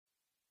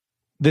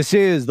This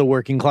is the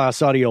Working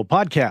Class Audio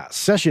Podcast,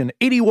 session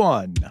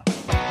 81.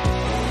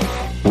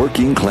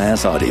 Working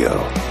Class Audio,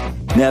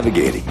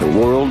 navigating the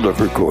world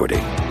of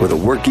recording with a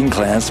working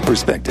class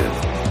perspective.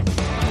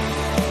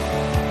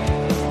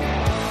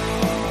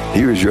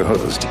 Here's your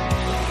host,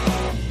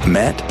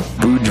 Matt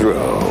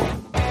Boudreau.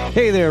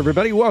 Hey there,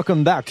 everybody.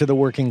 Welcome back to the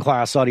Working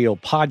Class Audio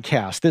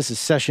Podcast. This is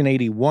session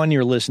 81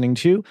 you're listening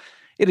to.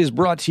 It is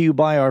brought to you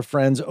by our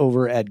friends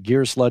over at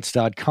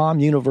Gearsluts.com,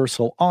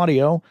 Universal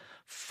Audio,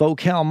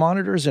 Focal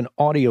Monitors, and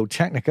Audio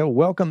Technica.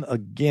 Welcome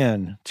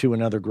again to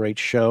another great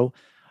show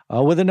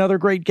with another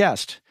great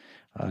guest.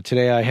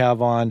 Today I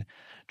have on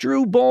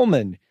Drew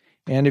Bowman.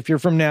 And if you're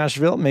from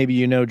Nashville, maybe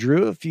you know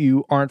Drew. If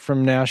you aren't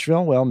from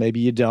Nashville, well,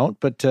 maybe you don't,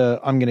 but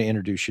I'm going to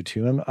introduce you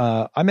to him.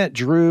 I met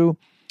Drew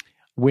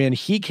when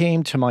he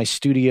came to my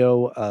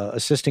studio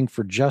assisting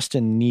for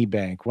Justin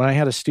Niebank. When I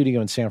had a studio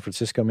in San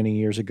Francisco many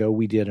years ago,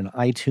 we did an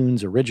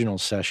iTunes original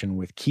session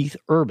with Keith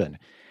Urban,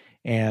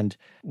 and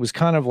it was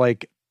kind of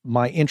like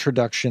my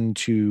introduction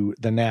to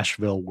the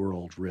Nashville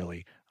world,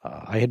 really.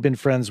 I had been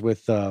friends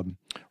with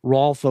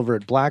Rolf over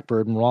at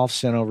Blackbird, and Rolf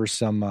sent over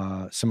some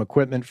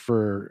equipment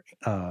for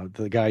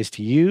the guys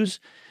to use.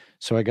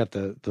 So I got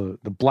the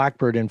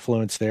Blackbird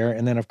influence there.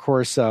 And then, of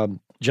course,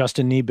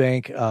 Justin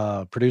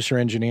Niebank, producer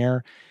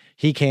engineer,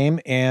 he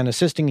came, and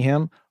assisting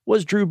him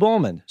was Drew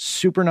Bowman.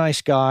 Super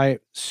nice guy,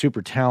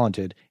 super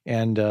talented,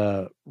 and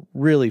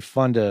really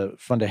fun to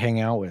hang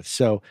out with.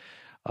 So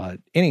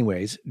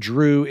anyways,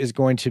 Drew is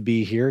going to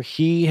be here.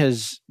 He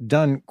has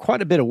done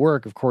quite a bit of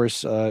work. Of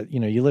course,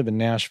 you live in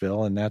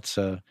Nashville, and that's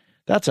a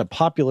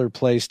popular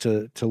place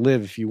to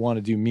live if you want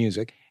to do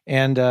music.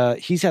 And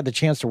he's had the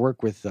chance to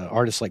work with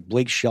artists like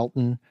Blake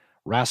Shelton,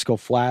 Rascal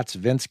Flatts,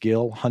 Vince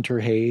Gill, Hunter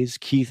Hayes,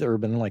 Keith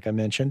Urban, like I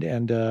mentioned,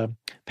 and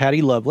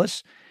Patty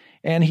Loveless.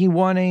 And he's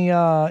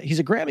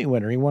a Grammy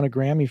winner. He won a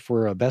Grammy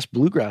for Best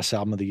Bluegrass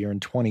Album of the Year in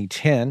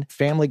 2010.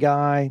 Family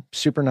guy,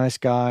 super nice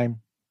guy,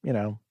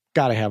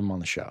 got to have him on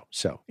the show.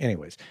 So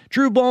anyways,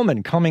 Drew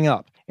Bowman coming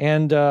up.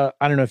 And I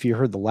don't know if you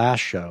heard the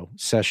last show,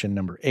 session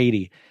number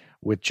 80,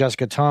 with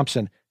Jessica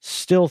Thompson.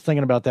 Still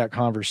thinking about that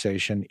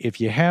conversation. If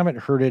you haven't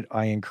heard it,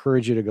 I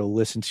encourage you to go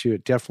listen to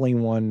it. Definitely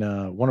one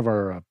of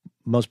our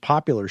most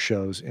popular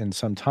shows in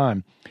some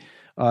time,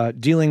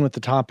 dealing with the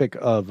topic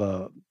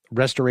of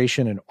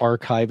restoration and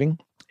archiving.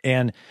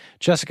 And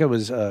Jessica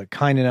was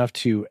kind enough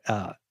to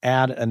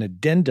add an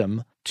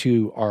addendum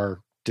to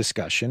our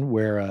discussion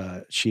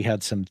where she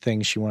had some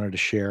things she wanted to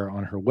share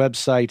on her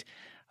website,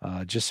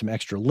 just some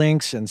extra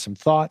links and some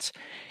thoughts.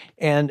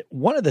 And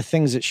one of the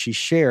things that she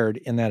shared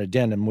in that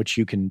addendum, which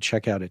you can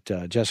check out at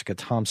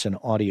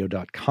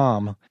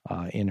jessicathompsonaudio.com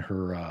in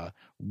her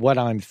What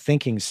I'm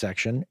Thinking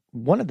section,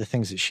 one of the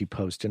things that she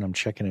posted, I'm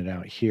checking it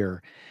out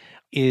here,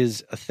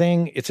 is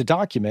it's a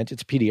document,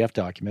 it's a PDF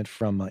document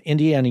from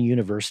Indiana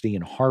University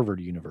and Harvard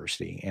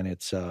University, and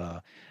it's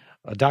a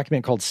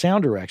document called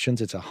Sound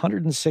Directions. It's a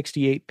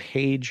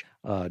 168-page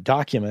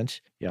document.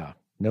 Yeah,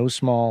 no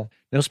small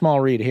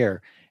read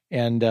here.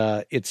 And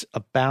it's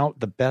about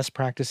the best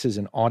practices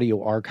in audio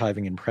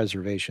archiving and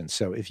preservation.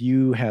 So if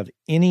you have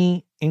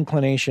any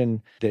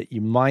inclination that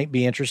you might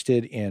be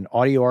interested in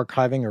audio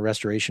archiving or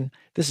restoration,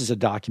 this is a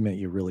document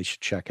you really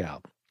should check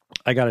out.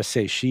 I got to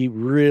say, she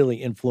really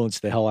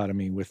influenced the hell out of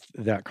me with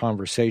that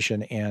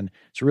conversation. And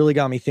it's really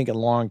got me thinking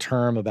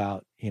long-term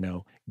about,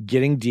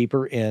 getting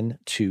deeper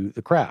into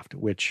the craft,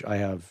 which I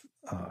have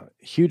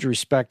huge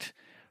respect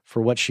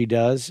for what she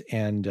does.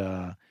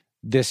 And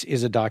this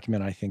is a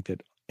document I think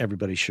that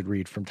everybody should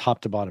read from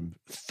top to bottom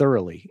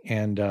thoroughly.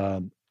 And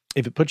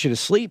if it puts you to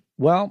sleep,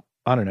 well,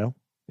 I don't know.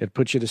 It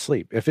puts you to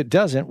sleep. If it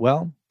doesn't,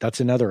 well, that's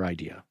another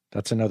idea.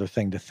 That's another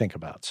thing to think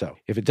about. So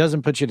if it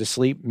doesn't put you to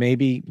sleep,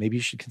 maybe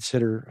you should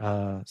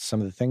consider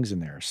some of the things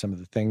in there, some of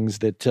the things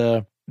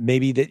that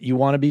maybe that you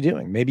want to be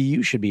doing. Maybe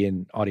you should be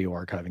in audio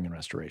archiving and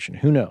restoration.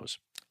 Who knows?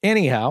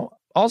 Anyhow,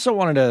 also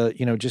wanted to,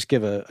 just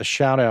give a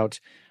shout out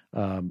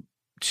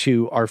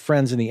to our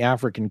friends in the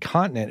African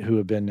continent who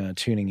have been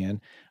tuning in.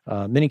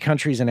 Many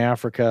countries in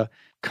Africa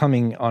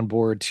coming on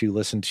board to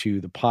listen to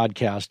the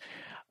podcast.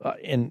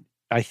 And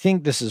I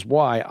think this is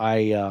why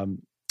I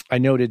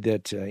noted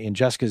that in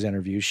Jessica's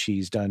interview,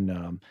 she's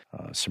done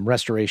some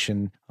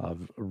restoration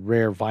of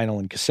rare vinyl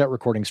and cassette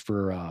recordings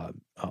for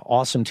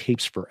Awesome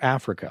Tapes for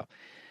Africa.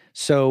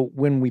 So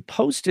when we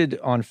posted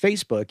on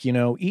Facebook,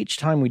 each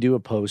time we do a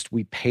post,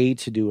 we pay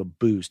to do a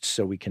boost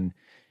so we can,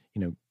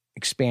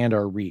 expand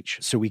our reach,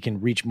 so we can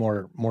reach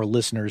more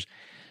listeners.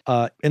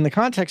 In the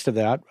context of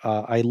that,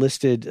 I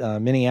listed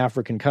many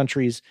African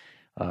countries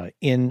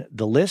in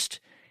the list,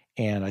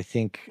 and I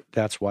think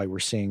that's why we're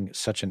seeing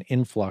such an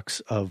influx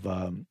of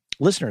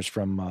listeners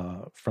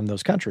from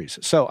those countries.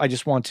 So I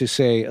just want to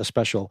say a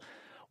special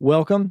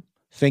welcome.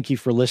 Thank you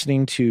for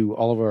listening to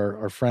all of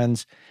our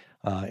friends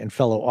and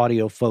fellow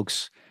audio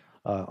folks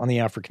on the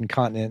African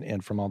continent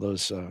and from all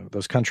those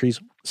countries.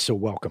 So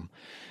welcome.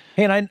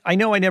 Hey, and I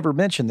know I never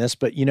mentioned this,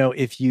 but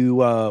if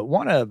you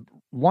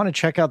want to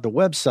check out the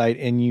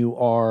website and you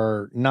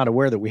are not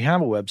aware that we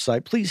have a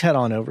website, please head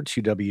on over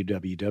to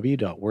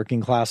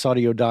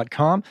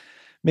www.workingclassaudio.com.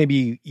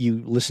 maybe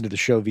you listen to the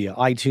show via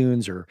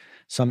iTunes or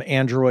some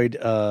Android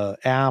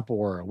app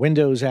or a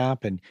Windows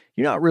app, and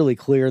you're not really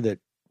clear that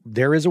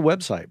there is a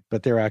website,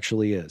 but there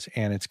actually is.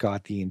 And it's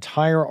got the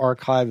entire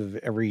archive of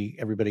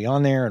everybody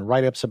on there and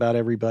write-ups about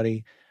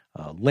everybody,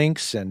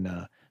 links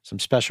and some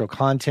special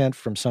content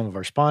from some of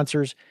our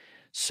sponsors.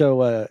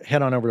 So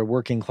head on over to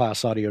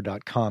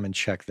workingclassaudio.com and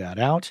check that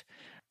out.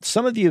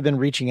 Some of you have been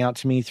reaching out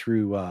to me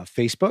through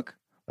Facebook.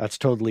 That's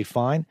totally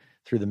fine,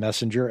 through the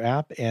Messenger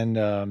app.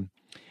 And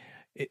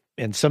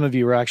some of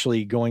you are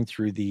actually going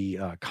through the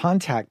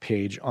contact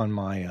page on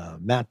my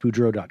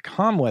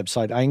mattboudreau.com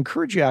website. I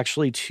encourage you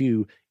actually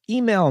to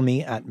email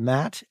me at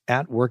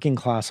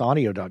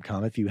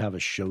matt@workingclassaudio.com if you have a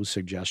show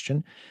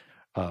suggestion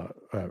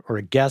or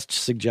a guest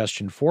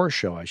suggestion for a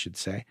show, I should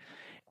say.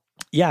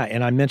 Yeah,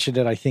 and I mentioned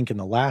it, I think, in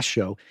the last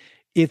show.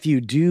 If you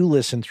do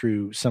listen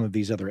through some of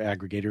these other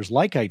aggregators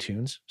like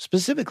iTunes,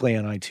 specifically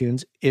on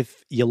iTunes,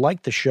 if you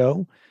like the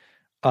show,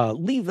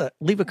 leave a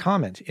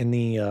comment in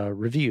the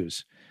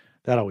reviews.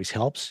 That always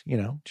helps,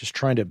 just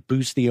trying to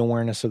boost the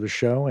awareness of the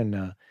show.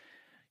 And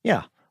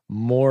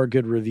more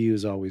good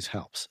reviews always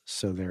helps.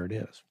 So there it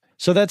is.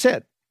 So that's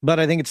it. But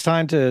I think it's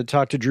time to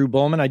talk to Drew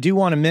Bowman. I do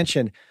want to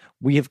mention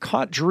we have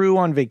caught Drew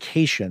on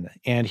vacation,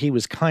 and he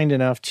was kind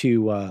enough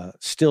to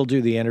still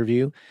do the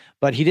interview,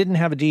 but he didn't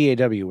have a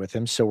DAW with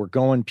him, so we're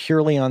going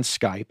purely on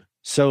Skype.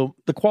 So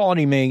the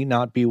quality may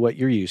not be what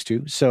you're used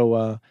to.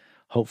 So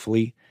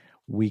hopefully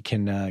we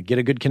can get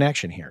a good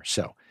connection here.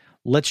 So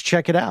let's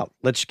check it out.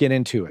 Let's get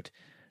into it.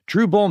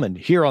 Drew Bowman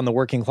here on the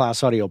Working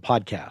Class Audio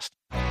Podcast.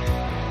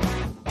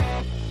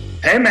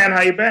 Hey, man,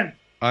 how you been?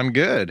 I'm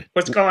good.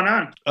 What's going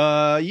on?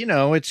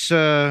 It's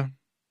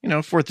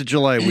 4th of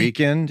July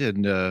weekend,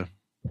 and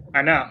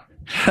I know.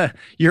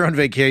 You're on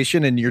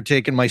vacation, and you're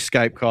taking my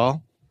Skype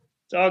call.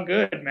 It's all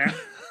good, man.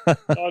 It's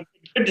all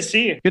good to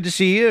see you. Good to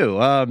see you.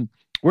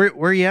 Where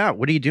are you at?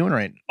 What are you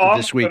doing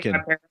this weekend?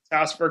 At my parents'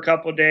 house for a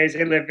couple of days.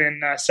 They live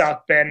in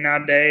South Bend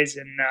nowadays,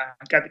 and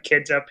I've got the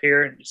kids up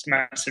here and just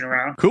messing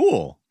around.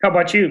 Cool. How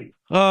about you?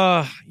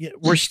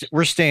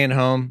 We're staying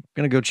home.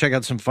 Gonna go check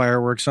out some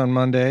fireworks on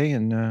Monday,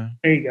 and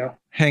there you go.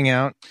 Hang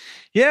out.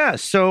 Yeah.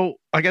 So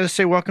I got to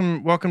say,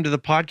 welcome to the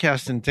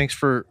podcast, and thanks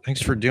for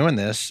doing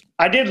this.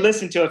 I did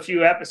listen to a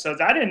few episodes.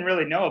 I didn't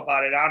really know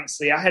about it,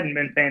 honestly. I hadn't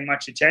been paying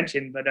much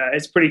attention, but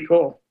it's pretty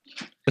cool.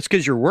 That's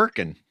because you're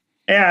working.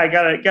 Yeah,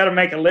 I gotta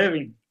make a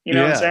living. You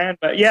know what I'm saying?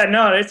 But yeah,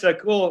 no, it's a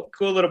cool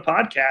little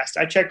podcast.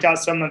 I checked out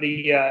some of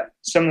the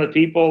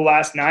people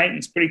last night, and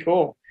it's pretty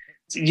cool.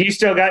 So you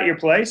still got your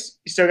place?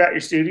 You still got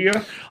your studio?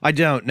 I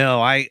don't know.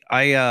 I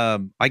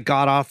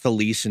got off the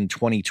lease in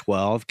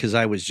 2012 because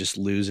I was just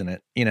losing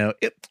it.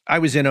 I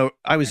was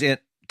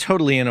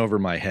totally in over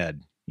my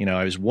head.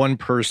 I was one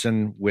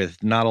person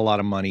with not a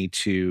lot of money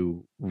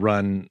to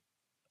run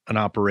an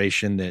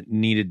operation that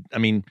needed. I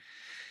mean,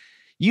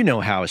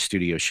 how a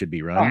studio should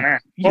be run. Oh man.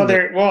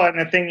 And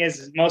the thing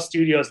is most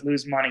studios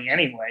lose money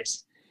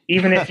anyways,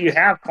 even if you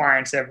have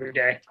clients every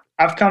day.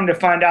 I've come to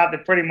find out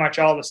that pretty much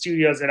all the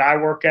studios that I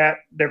work at,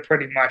 they're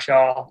pretty much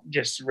all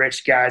just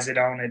rich guys that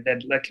own it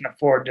that can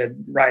afford to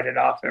write it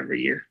off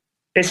every year.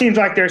 It seems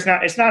like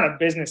it's not a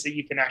business that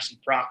you can actually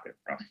profit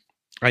from.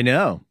 I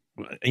know.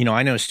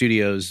 I know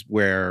studios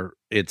where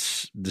the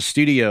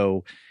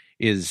studio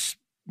is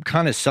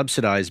kind of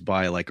subsidized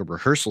by like a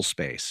rehearsal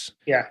space.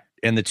 Yeah.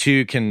 And the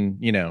two can,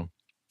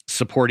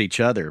 support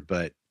each other.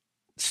 But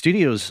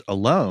studios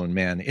alone,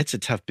 man, it's a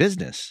tough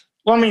business.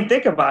 Well, I mean,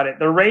 think about it.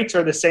 The rates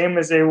are the same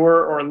as they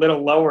were or a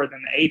little lower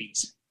than the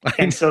 80s.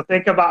 And so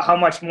think about how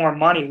much more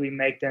money we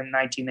make than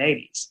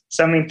 1980s.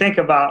 So, I mean, think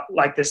about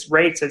like this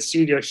rates at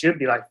studios should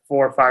be like $4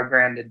 or $5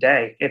 grand a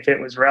day if it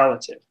was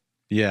relative.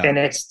 Yeah. And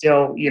it's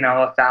still,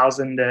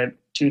 $1,000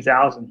 to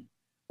 $2,000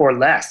 or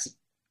less,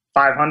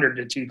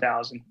 $500 to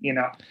 $2,000,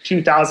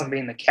 $2,000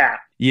 being the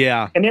cap.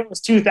 Yeah. And it was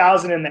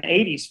 $2,000 in the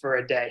 80s for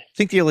a day. I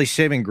think the only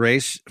saving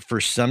grace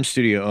for some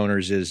studio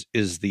owners is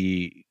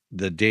the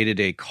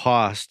day-to-day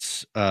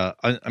costs.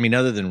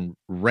 Other than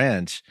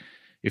rent,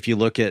 if you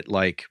look at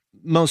like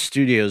most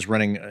studios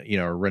running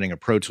a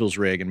Pro Tools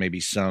rig and maybe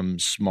some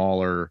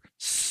smaller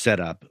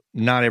setup,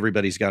 not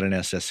everybody's got an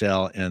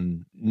SSL,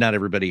 and not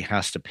everybody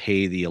has to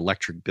pay the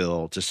electric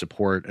bill to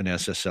support an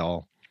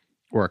SSL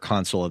or a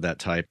console of that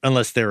type,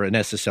 unless they're an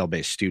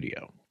SSL-based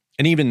studio.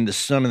 And even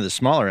some of the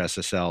smaller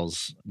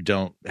SSLs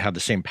don't have the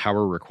same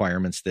power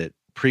requirements that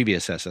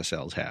previous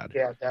SSLs had.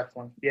 Yeah,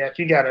 definitely. Yeah, if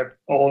you got an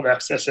old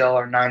SSL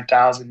or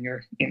 9000,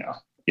 you're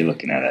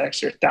looking at an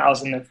extra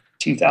 $1,000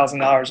 to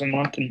 $2,000 a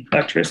month in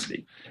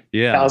electricity.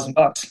 Yeah,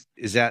 $1,000.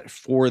 Is that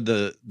for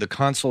the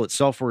console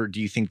itself, or do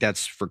you think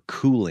that's for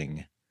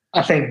cooling?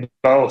 I think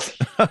both.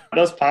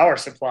 Those power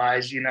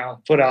supplies,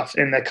 put off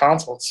in the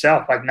console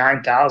itself, like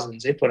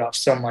 9000s, they put off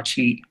so much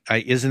heat.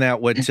 Isn't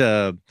that what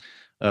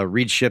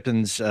Reed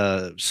Shippen's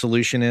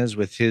solution is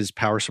with his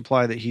power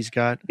supply that he's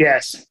got?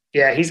 Yes.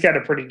 Yeah, he's got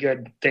a pretty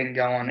good thing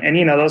going.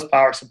 And, those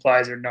power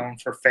supplies are known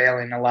for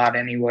failing a lot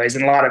anyways,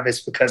 and a lot of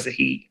it's because of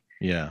heat.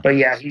 Yeah. But,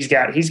 yeah, he's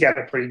got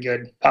a pretty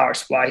good power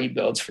supply he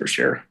builds for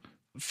sure.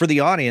 For the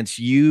audience,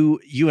 you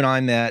and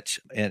I met,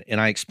 and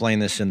I explained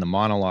this in the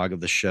monologue of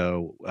the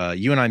show.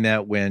 You and I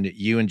met when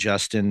you and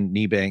Justin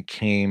Niebank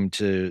came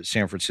to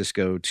San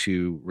Francisco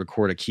to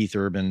record a Keith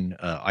Urban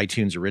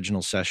iTunes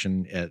original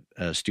session at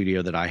a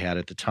studio that I had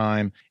at the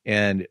time.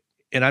 And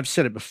I've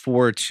said it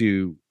before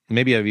to,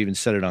 maybe I've even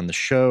said it on the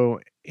show,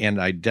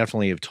 and I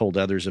definitely have told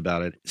others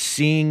about it.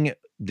 Seeing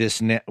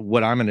this,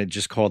 what I'm going to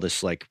just call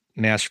this like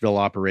Nashville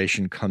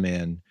operation come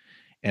in,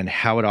 and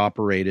how it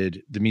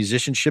operated, the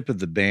musicianship of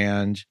the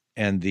band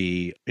and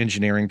the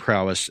engineering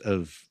prowess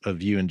of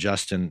you and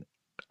Justin,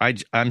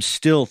 I'm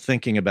still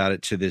thinking about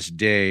it to this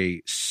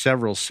day,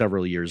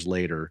 several years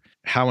later,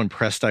 how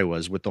impressed I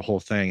was with the whole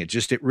thing.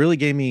 It really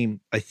gave me,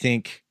 I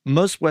think,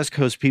 most West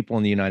Coast people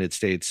in the United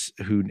States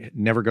who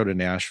never go to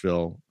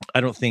Nashville,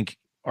 I don't think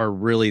are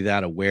really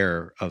that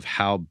aware of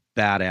how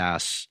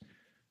badass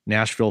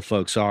Nashville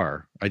folks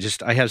are.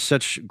 I have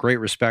such great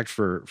respect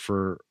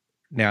for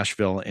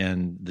Nashville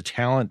and the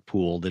talent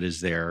pool that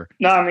is there.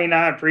 No, I mean,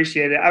 I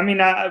appreciate it. I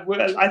mean,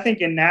 I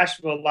think in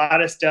Nashville, a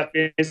lot of stuff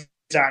is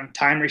on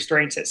time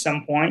restraints at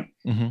some point,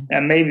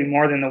 and maybe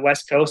more than the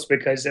West Coast,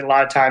 because a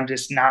lot of times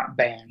it's not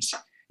bands,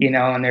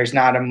 and there's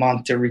not a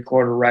month to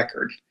record a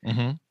record,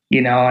 and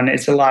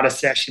it's a lot of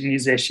session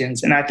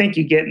musicians. And I think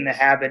you get in the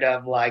habit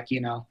of like,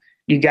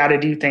 you got to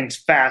do things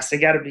fast. They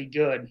got to be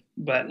good,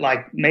 but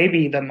like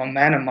maybe the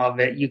momentum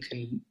of it, you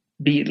can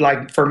be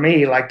like, for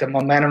me, like the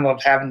momentum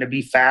of having to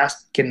be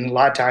fast can a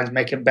lot of times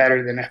make it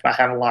better than if I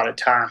have a lot of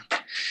time.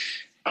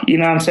 You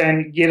know what I'm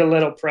saying? Get a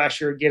little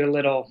pressure, get a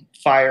little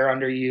fire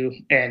under you,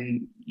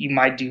 and you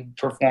might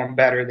perform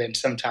better than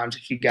sometimes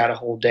if you got a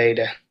whole day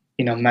to,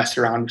 mess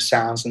around with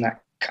sounds and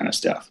that kind of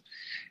stuff.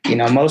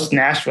 Most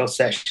Nashville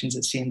sessions,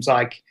 it seems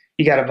like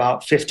you got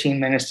about 15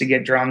 minutes to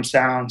get drum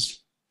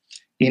sounds.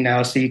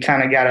 So you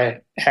kind of got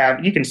to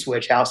you can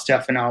switch out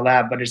stuff and all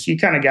that, but you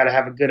kind of got to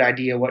have a good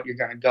idea what you're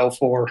going to go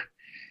for,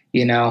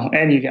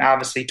 and you can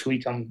obviously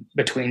tweak them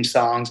between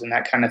songs and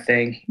that kind of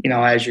thing,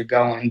 as you're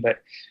going.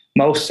 But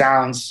most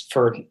sounds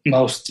for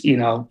most,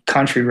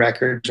 country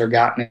records are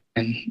gotten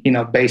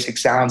in, basic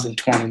sounds in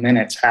 20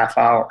 minutes, half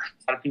hour.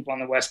 A lot of people on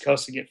the West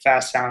Coast to get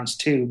fast sounds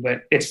too,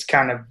 but it's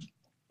kind of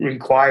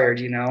required,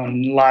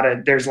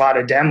 and there's a lot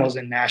of demos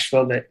in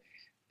Nashville that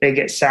they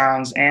get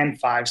sounds and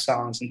 5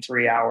 songs in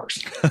 3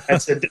 hours.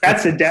 That's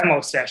a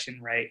demo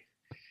session rate,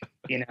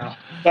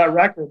 But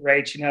record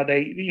rates,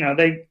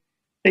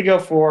 they go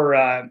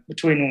for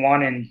between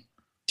 1 and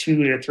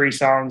 2 to 3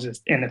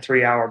 songs in a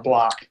 3-hour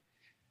block.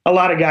 A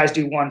lot of guys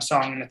do 1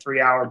 song in a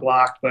 3-hour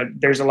block, but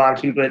there's a lot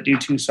of people that do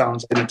 2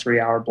 songs in a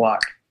 3-hour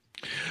block.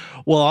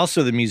 Well,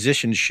 also the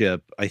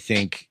musicianship, I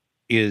think,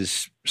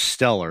 is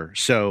stellar.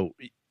 So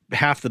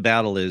half the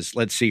battle is,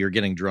 let's say you're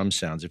getting drum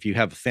sounds. If you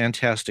have a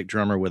fantastic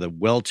drummer with a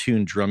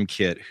well-tuned drum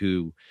kit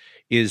who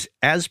is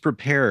as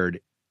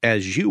prepared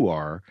as you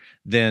are,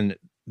 then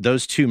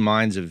those two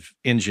minds of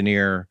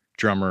engineer,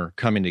 drummer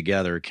coming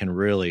together can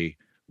really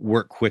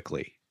work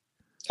quickly.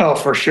 Oh,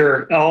 for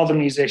sure. All the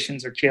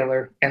musicians are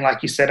killer. And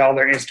like you said, all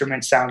their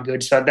instruments sound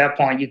good. So at that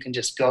point, you can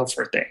just go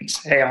for things.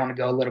 Hey, I want to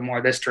go a little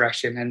more this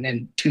direction. And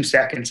in 2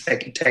 seconds, they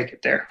can take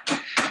it there.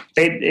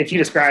 If you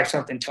describe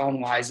something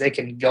tone-wise, they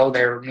can go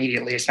there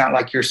immediately. It's not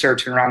like you're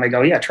searching around. They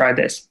go, yeah, try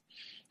this,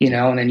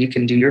 and then you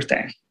can do your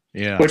thing.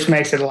 Yeah. Which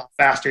makes it a lot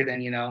faster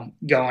than,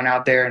 going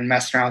out there and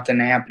messing around with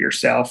an amp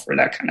yourself or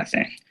that kind of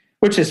thing,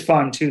 which is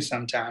fun too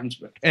sometimes.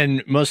 But.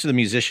 And most of the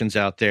musicians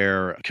out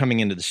there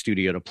coming into the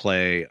studio to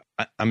play,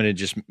 I'm going to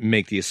just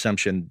make the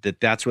assumption that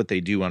that's what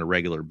they do on a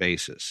regular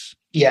basis.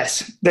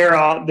 Yes,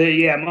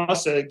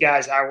 most of the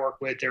guys I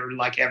work with, they're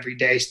like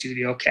everyday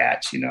studio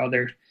cats.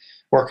 They're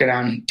working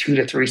on 2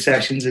 to 3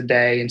 sessions a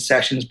day, and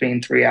sessions being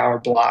 3-hour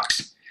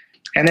blocks.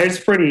 And it's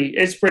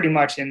pretty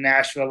much in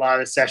Nashville. A lot of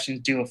the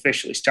sessions do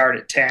officially start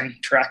at 10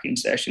 tracking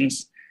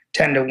sessions,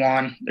 10 to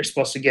 1. They're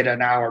supposed to get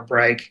an hour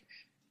break,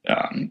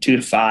 2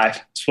 to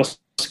 5. Supposed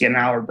to get an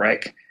hour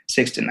break,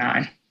 6 to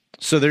 9.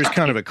 So there's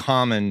kind of a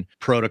common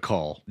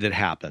protocol that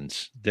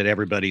happens that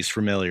everybody's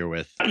familiar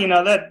with.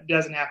 That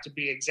doesn't have to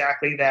be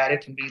exactly that.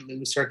 It can be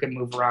loose or it can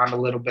move around a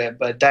little bit,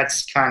 but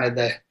that's kind of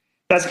the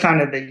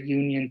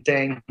union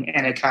thing,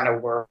 and it kind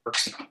of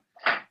works,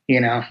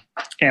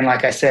 And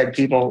like I said,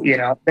 people,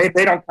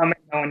 they don't come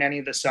in knowing any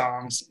of the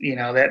songs,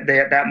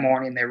 that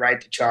morning they write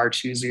the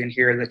charts usually and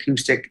hear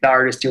the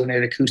artist doing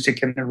it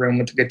acoustic in the room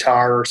with the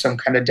guitar or some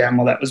kind of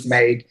demo that was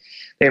made.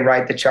 They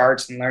write the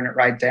charts and learn it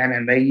right then,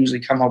 and they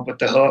usually come up with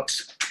the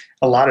hooks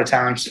a lot of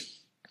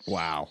times.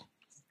 Wow.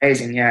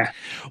 Amazing, yeah.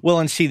 Well,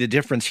 and see, the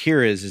difference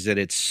here is that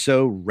it's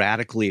so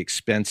radically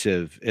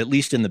expensive, at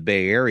least in the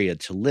Bay Area,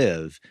 to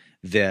live,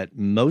 that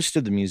most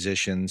of the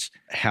musicians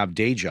have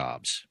day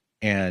jobs,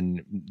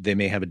 and they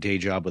may have a day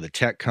job with a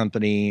tech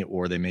company,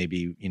 or they may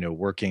be,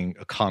 working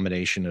a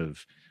combination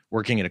of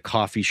working at a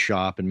coffee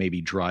shop and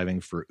maybe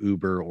driving for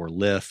Uber or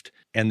Lyft.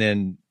 And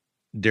then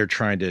they're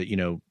trying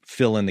to,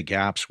 fill in the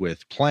gaps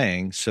with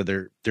playing. So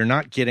they're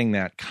not getting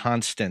that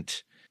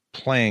constant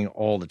playing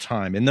all the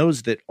time. And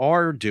those that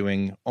are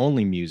doing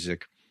only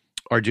music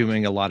are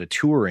doing a lot of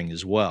touring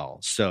as well.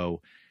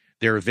 So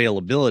their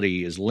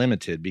availability is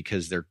limited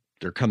because they're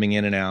coming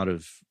in and out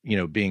of,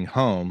 being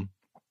home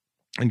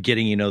and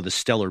getting, the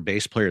stellar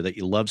bass player that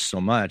you love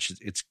so much.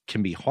 It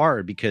can be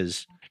hard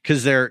because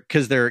they're,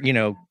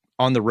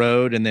 on the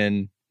road and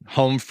then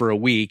home for a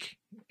week,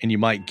 and you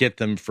might get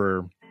them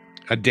for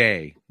a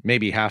day,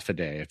 maybe half a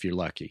day if you're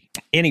lucky.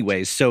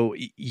 Anyways, so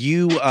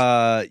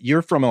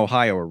you're from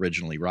Ohio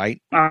originally, right?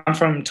 I'm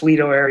from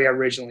Toledo area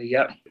originally.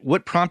 Yep.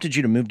 What prompted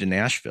you to move to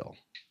Nashville?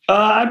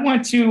 I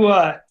went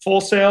to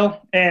Full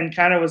Sail and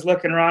kind of was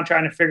looking around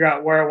trying to figure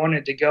out where I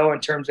wanted to go in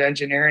terms of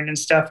engineering and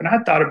stuff. And I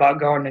thought about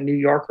going to New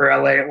York or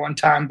LA at one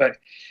time, but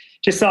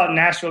just thought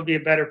Nashville would be a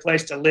better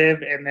place to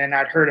live. And then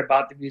I'd heard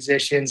about the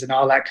musicians and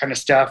all that kind of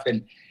stuff.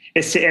 And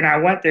I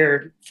went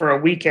there for a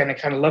weekend and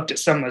kind of looked at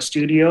some of the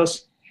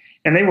studios,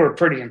 and they were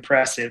pretty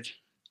impressive.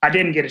 I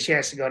didn't get a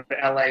chance to go to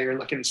LA or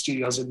look at the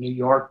studios in New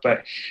York,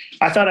 but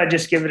I thought I'd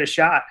just give it a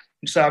shot.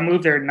 So I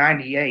moved there in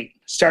 98,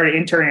 started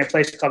interning at a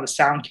place called the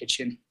Sound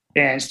Kitchen,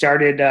 and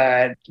started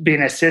being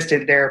an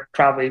assistant there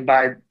probably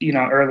by,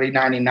 early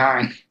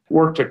 99.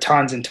 Worked with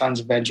tons and tons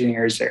of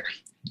engineers there.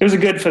 It was a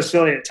good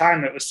facility at the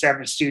time. It was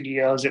 7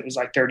 studios. It was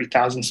like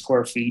 30,000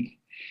 square feet.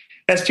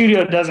 That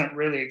studio doesn't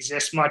really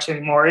exist much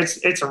anymore.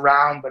 It's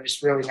around, but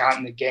it's really not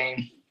in the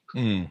game.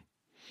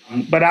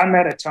 But I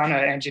met a ton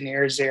of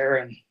engineers there,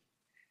 and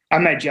I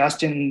met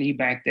Justin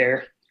Niebank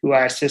there, who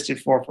I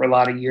assisted for a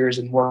lot of years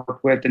and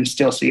worked with and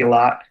still see a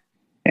lot.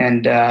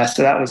 And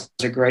so that was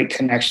a great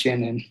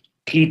connection, and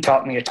he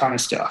taught me a ton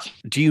of stuff.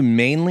 Do you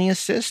mainly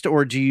assist,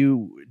 or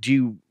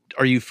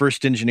are you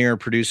first engineer or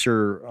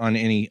producer on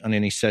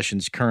any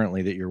sessions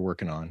currently that you're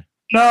working on?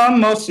 No, I'm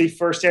mostly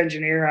first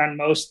engineer on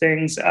most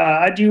things.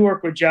 I do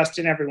work with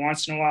Justin every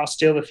once in a while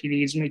still if he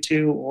needs me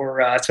to,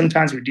 or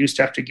sometimes we do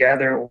stuff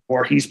together,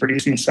 or he's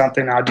producing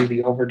something, I'll do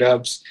the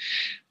overdubs.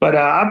 But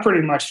I'm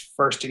pretty much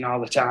firsting all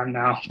the time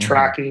now,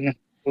 tracking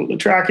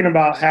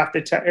about half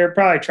the time, or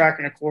probably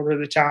tracking a quarter of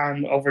the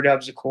time,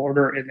 overdubs a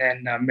quarter, and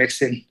then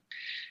mixing.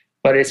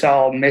 But it's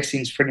all,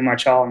 mixing's pretty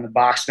much all in the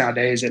box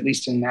nowadays, at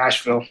least in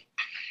Nashville.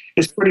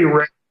 It's pretty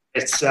rare.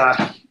 It's,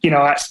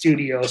 at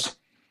studios.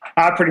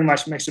 I pretty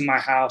much mix in my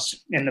house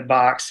in the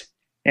box,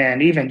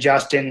 and even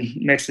Justin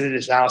mixes at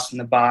his house in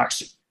the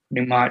box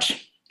pretty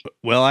much.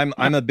 Well,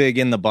 I'm a big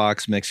in the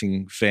box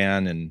mixing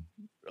fan, and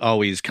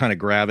always kind of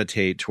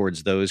gravitate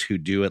towards those who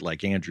do it,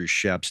 like Andrew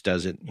Sheps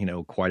does it,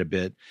 quite a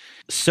bit.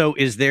 So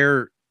is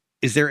there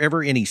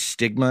ever any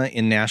stigma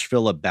in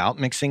Nashville about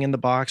mixing in the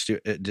box, or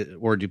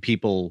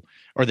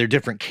are there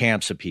different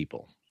camps of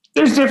people?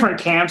 There's different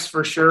camps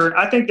for sure.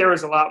 I think there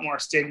was a lot more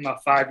stigma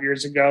 5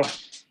 years ago.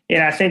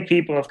 And I think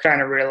people have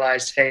kind of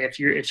realized, hey, if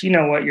you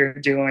know what you're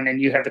doing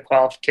and you have the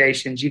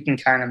qualifications, you can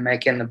kind of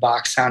make in the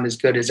box sound as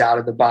good as out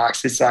of the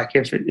box. It's like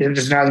if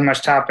there's not as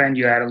much top end,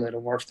 you add a little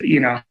more.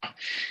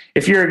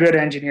 If you're a good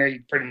engineer,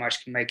 you pretty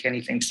much can make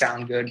anything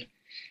sound good.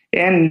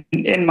 And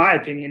in my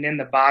opinion, in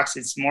the box,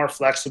 it's more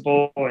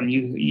flexible, and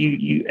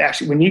you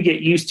actually, when you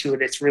get used to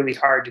it, it's really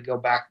hard to go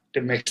back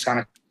to mix on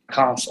a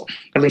console.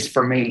 At least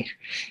for me,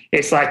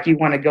 it's like you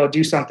want to go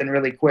do something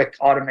really quick,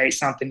 automate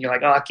something. You're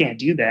like, oh, I can't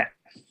do that.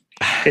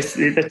 It's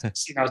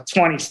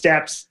 20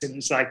 steps, and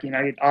it's like, you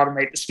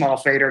automate the small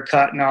fader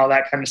cut and all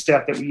that kind of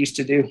stuff that we used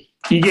to do.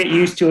 You get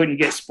used to it and you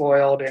get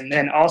spoiled. And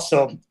then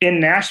also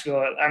in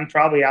Nashville, I'm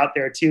probably out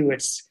there too.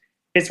 It's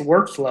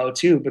workflow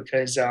too,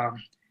 because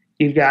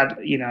you've got,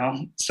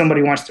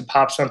 somebody wants to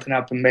pop something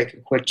up and make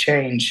a quick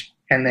change,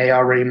 and they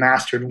already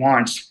mastered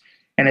once,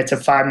 and it's a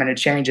 5-minute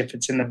change if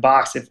it's in the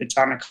box. If it's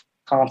on a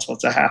console,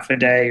 it's a half a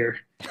day, or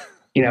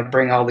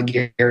bring all the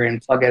gear in,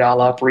 plug it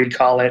all up,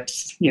 recall it,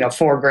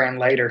 $4,000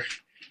 later.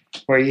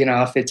 Where,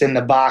 if it's in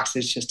the box,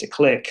 it's just a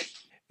click.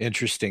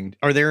 Interesting.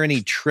 Are there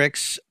any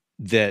tricks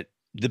that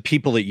the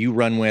people that you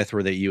run with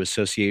or that you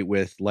associate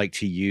with like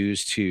to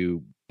use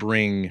to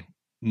bring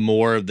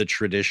more of the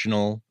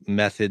traditional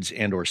methods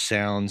and or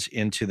sounds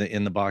into the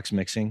in the box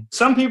mixing?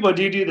 Some people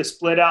do the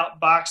split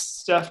out box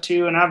stuff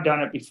too, and I've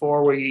done it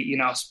before, where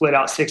you split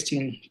out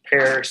 16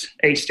 pairs,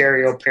 8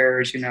 stereo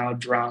pairs,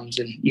 drums,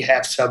 and you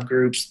have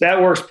subgroups.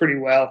 That works pretty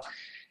well.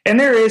 And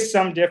there is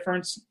some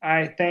difference,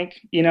 I think,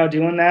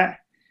 doing that.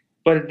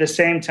 But at the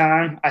same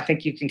time, I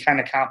think you can kind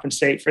of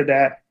compensate for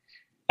that.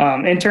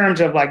 In terms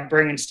of like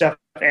bringing stuff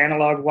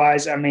analog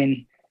wise,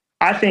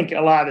 I think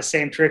a lot of the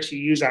same tricks you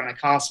use on a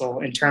console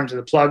in terms of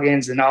the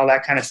plugins and all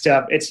that kind of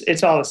stuff,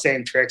 it's all the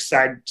same tricks,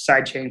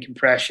 side chain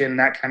compression,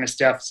 that kind of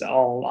stuff.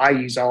 I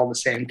use all the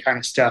same kind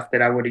of stuff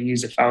that I would have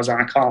used if I was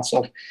on a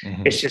console.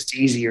 Mm-hmm. It's just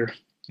easier.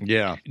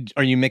 Yeah.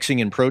 Are you mixing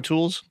in Pro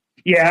Tools?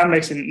 Yeah, I'm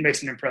mixing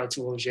in Pro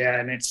Tools. Yeah.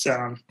 And it's,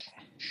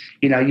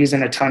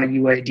 using a ton of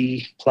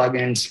UAD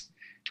plugins,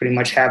 pretty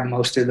much have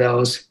most of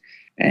those,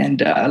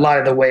 and a lot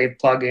of the Wave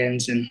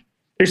plugins, and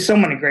there's so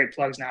many great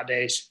plugs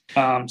nowadays.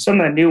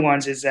 Some of the new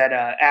ones is that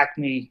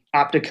Acme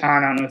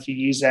Opticon. I don't know if you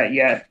use that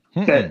yet,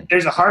 but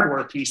there's a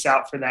hardware piece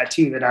out for that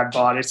too that I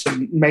bought. It's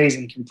an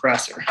amazing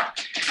compressor.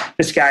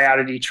 This guy out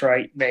of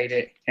Detroit made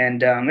it,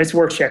 and it's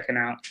worth checking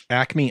out.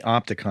 Acme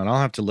Opticon. I'll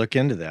have to look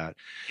into that.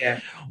 Yeah.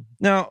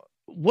 Now,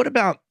 what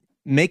about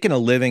making a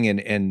living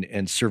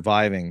and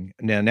surviving.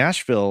 Now,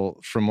 Nashville,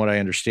 from what I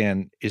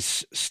understand,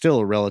 is still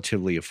a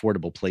relatively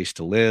affordable place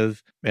to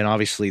live. And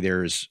obviously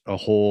there's a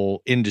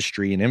whole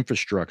industry and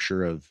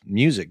infrastructure of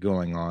music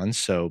going on.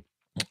 So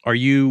are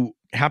you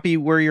happy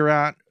where you're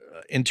at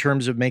in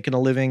terms of making a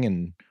living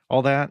and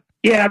all that?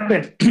 Yeah,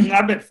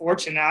 I've been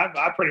fortunate.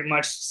 I pretty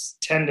much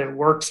tend to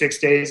work 6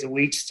 days a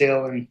week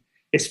still, and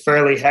it's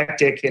fairly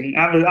hectic. And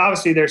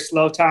obviously there's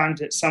slow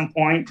times at some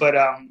point, but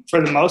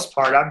for the most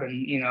part, I've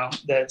been,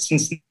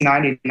 since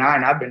 '99,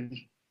 I've been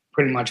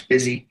pretty much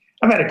busy.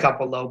 I've had a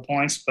couple low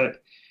points,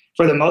 but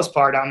for the most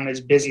part, I'm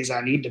as busy as I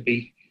need to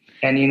be.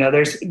 And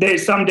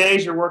there's some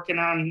days you're working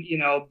on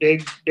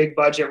big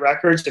budget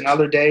records, and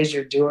other days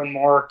you're doing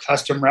more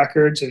custom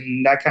records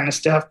and that kind of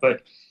stuff.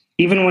 But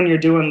even when you're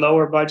doing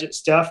lower budget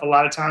stuff, a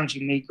lot of times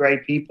you meet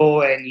great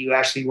people and you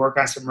actually work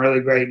on some really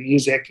great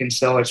music. And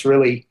so it's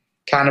really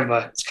kind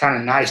of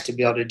nice to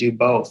be able to do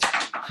both.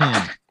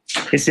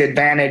 It's the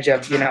advantage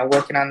of,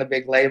 working on the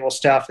big label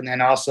stuff and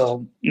then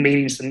also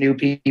meeting some new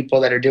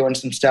people that are doing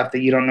some stuff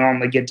that you don't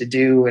normally get to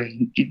do,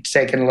 and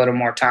taking a little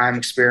more time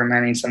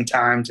experimenting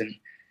sometimes. And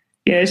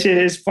yeah, it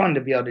is fun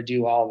to be able to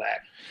do all that.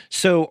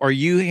 So are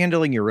you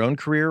handling your own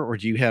career, or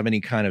do you have any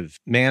kind of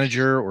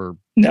manager or?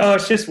 No,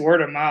 it's just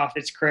word of mouth.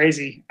 It's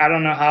crazy. I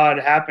don't know how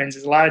it happens.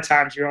 A lot of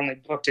times you're only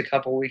booked a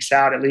couple of weeks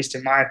out, at least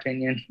in my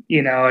opinion.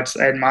 It's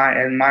in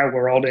my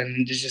world,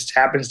 and it just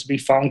happens to be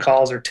phone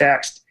calls or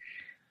text.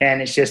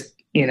 And it's just,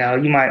 you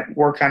might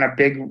work on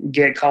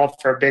get called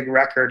for a big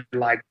record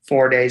like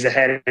 4 days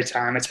ahead of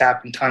time. It's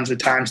happened tons of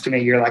times to me.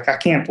 You're like, I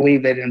can't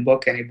believe they didn't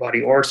book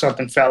anybody, or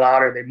something fell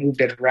out, or they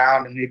moved it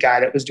around and the guy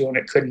that was doing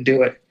it couldn't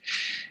do it.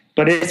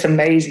 But it's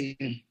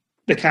amazing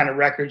the kind of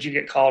records you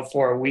get called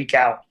for a week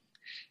out.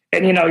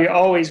 And, you're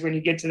always, when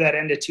you get to that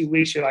end of 2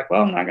 weeks, you're like,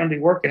 well, I'm not going to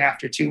be working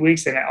after 2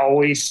 weeks. And it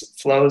always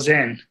flows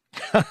in.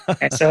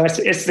 And so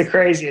it's the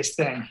craziest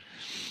thing.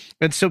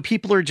 And so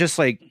people are just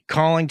like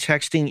calling,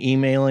 texting,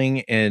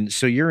 emailing. And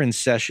so you're in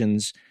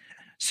sessions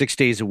 6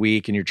 days a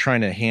week, and you're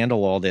trying to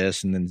handle all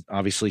this, and then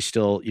obviously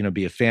still,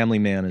 be a family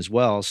man as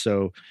well.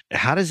 So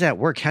how does that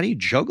work? How do you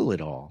juggle it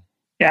all?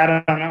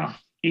 Yeah, I don't know.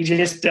 You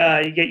just,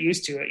 you get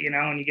used to it,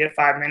 when you get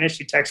 5 minutes,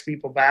 you text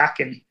people back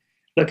and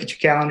look at your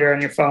calendar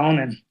on your phone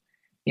and,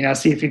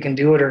 see if you can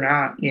do it or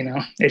not.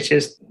 It's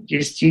just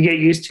you get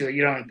used to it.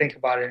 You don't even think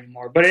about it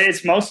anymore. But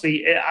it's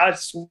mostly, I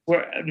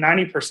swear,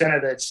 90%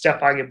 of the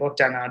stuff I get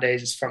booked on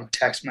nowadays is from a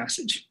text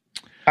message.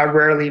 I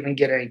rarely even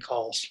get any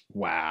calls.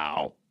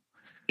 Wow.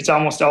 It's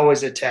almost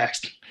always a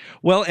text.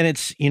 Well, and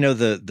it's,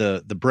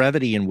 the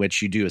brevity in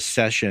which you do a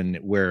session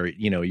where,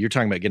 you're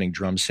talking about getting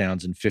drum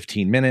sounds in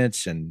 15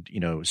 minutes and,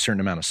 a certain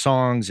amount of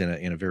songs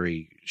in a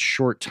very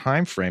short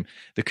time frame.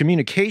 The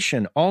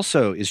communication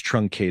also is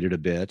truncated a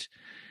bit,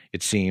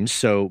 it seems.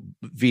 So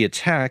via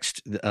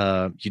text,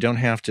 you don't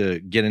have to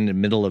get in the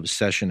middle of a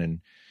session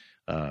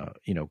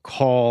and,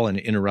 call and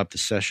interrupt the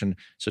session.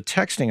 So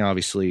texting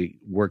obviously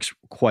works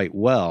quite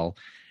well.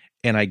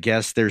 And I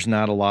guess there's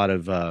not a lot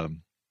of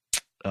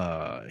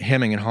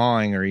hemming and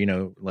hawing, or,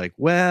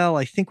 well,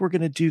 I think we're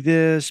going to do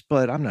this,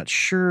 but I'm not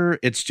sure.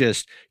 It's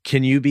just,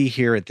 can you be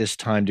here at this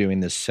time doing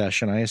this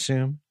session, I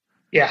assume?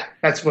 Yeah,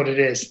 that's what it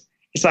is.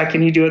 It's like,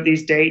 can you do it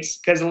these dates?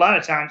 Because a lot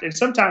of times, and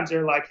sometimes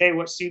they're like, hey,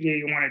 what studio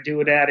you want to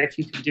do it at, if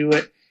you can do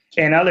it.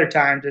 And other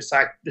times it's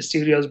like, the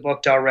studio's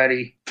booked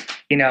already.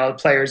 The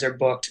players are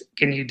booked.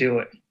 Can you do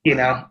it?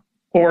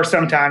 Or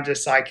sometimes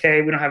it's like,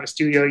 hey, we don't have a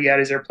studio yet.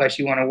 Is there a place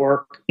you want to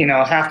work?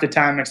 Half the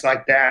time it's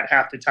like that.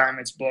 Half the time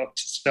it's booked.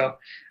 So,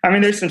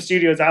 there's some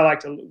studios I like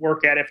to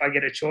work at if I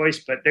get a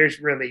choice, but there's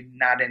really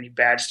not any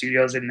bad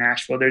studios in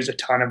Nashville. There's a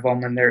ton of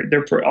them, and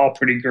they're all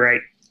pretty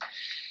great.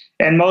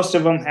 And most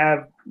of them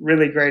have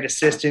really great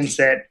assistants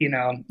that,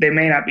 they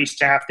may not be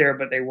staff there,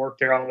 but they work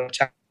there all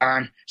the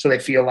time. So they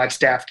feel like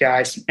staff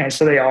guys. And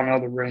so they all know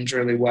the rooms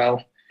really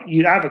well.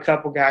 I have a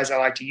couple guys I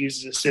like to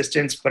use as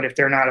assistants, but if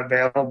they're not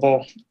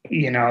available,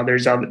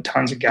 there's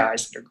tons of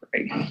guys that are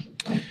great.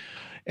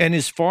 And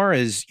as far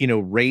as,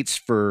 rates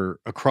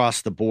for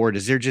across the board,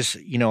 is there just,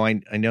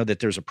 I know that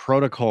there's a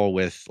protocol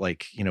with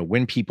like,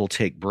 when people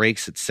take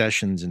breaks at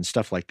sessions and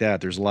stuff like that,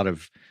 there's a lot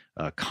of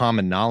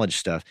common knowledge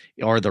stuff.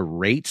 Are the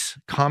rates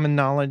common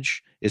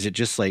knowledge? Is it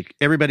just like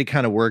everybody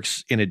kind of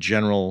works in a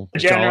general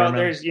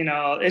there's,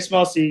 it's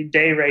mostly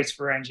day rates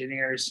for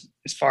engineers,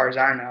 as far as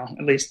I know,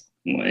 at least,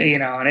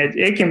 and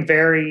it can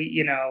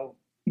vary,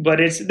 but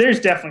there's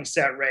definitely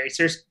set rates.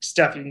 There's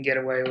stuff you can get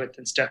away with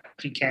and stuff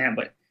you can't,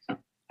 but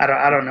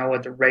I don't know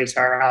what the rates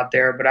are out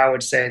there, but I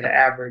would say the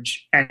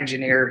average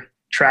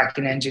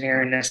tracking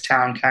engineer in this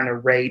town kind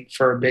of rate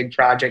for a big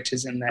project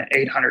is in the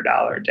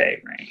 $800 a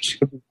day range,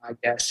 would be my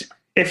guess.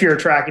 If you're a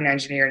tracking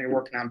engineer and you're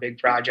working on big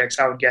projects,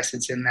 I would guess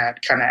it's in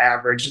that kind of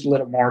average, a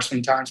little more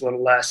sometimes, a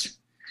little less.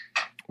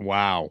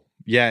 Wow.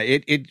 Yeah,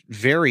 it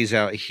varies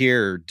out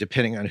here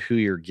depending on who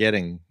you're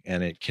getting,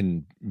 and it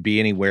can be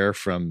anywhere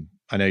from,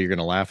 I know you're going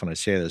to laugh when I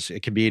say this,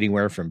 it can be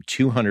anywhere from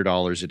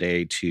 $200 a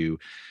day to,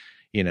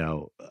 $8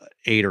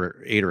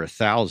 or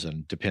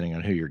 $1,000, depending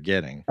on who you're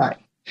getting. Right.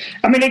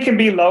 I mean, it can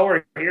be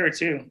lower here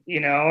too,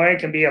 it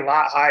can be a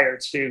lot higher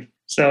too.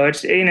 So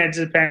it's, it's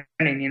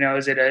depending,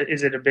 is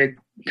it a big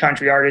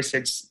country artist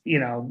that's,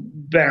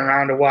 been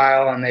around a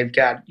while and they've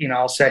got,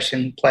 all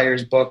session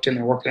players booked and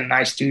they're working in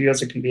nice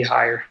studios, it can be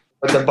higher.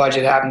 But the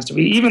budget happens to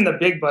be, even the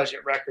big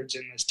budget records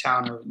in this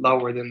town are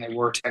lower than they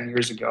were 10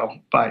 years ago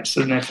by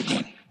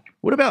significantly.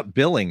 What about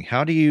billing?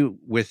 How do you,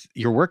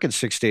 you're working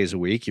 6 days a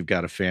week, you've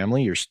got a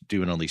family, you're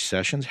doing all these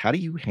sessions. How do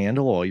you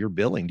handle all your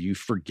billing? Do you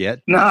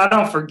forget? No, I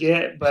don't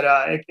forget, but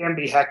it can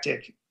be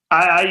hectic.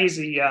 I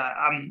usually,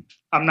 I'm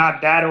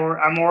not that,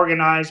 I'm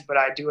organized, but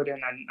I do it in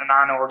a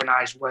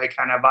non-organized way.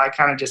 I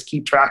kind of just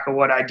keep track of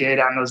what I did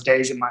on those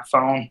days in my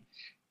phone,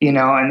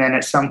 and then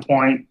at some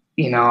point,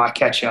 I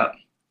catch up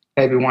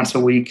maybe once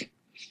a week.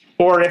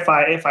 Or if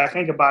I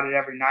think about it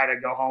every night, I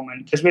go home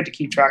because we have to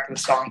keep track of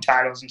the song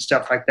titles and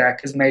stuff like that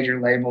because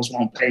major labels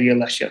won't pay you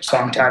unless you have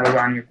song titles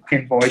on your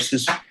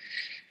invoices.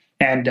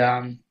 And,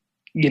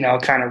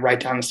 kind of write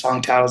down the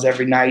song titles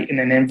every night in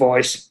an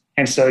invoice.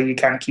 And so you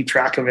kind of keep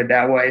track of it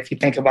that way. If you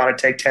think about it,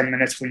 take 10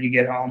 minutes when you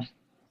get home,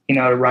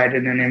 to write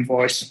in an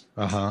invoice.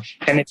 Uh-huh.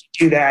 And if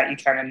you do that, you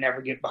kind of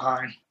never get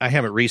behind. I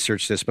haven't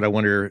researched this, but I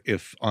wonder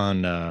if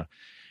on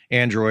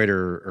Android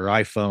or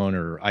iPhone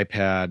or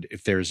iPad,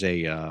 if there's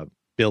a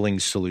billing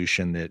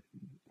solution that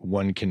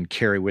one can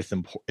carry with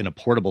them in a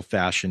portable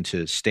fashion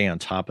to stay on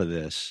top of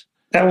this.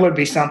 That would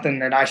be something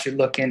that I should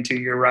look into.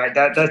 You're right.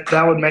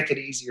 That would make it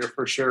easier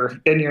for sure.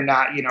 Then you're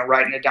not,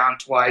 writing it down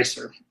twice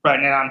or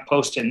writing it on a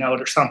Post-it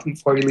note or something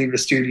before you leave the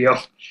studio.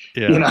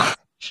 Yeah.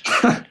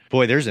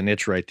 Boy, there's a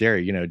niche right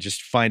there.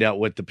 Just find out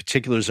what the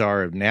particulars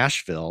are of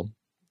Nashville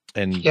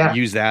and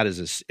use that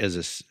as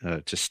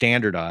to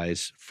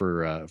standardize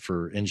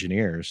for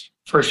engineers.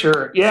 For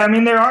sure. Yeah. I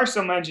mean, there are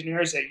some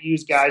engineers that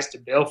use guys to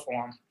bill for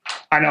them.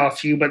 I know a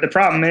few, but the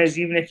problem is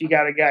even if you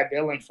got a guy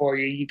billing for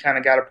you, you kind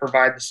of got to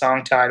provide the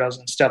song titles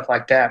and stuff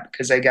like that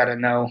because they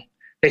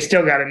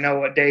still got to know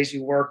what days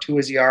you worked, who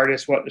was the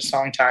artist, what the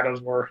song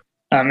titles were.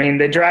 I mean,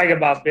 the drag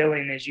about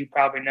billing, as you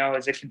probably know,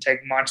 is it can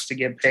take months to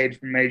get paid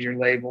from major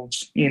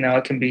labels.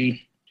 It can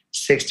be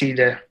 60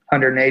 to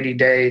 180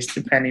 days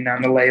depending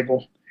on the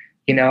label,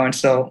 and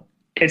so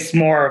it's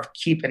more of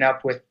keeping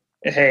up with,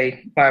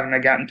 hey, why haven't I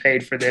gotten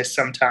paid for this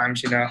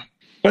sometimes,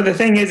 But the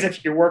thing is,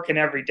 if you're working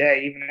every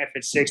day, even if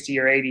it's 60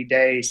 or 80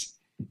 days,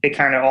 it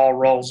kind of all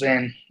rolls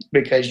in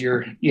because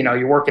you're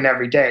working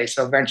every day.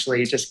 So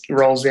eventually it just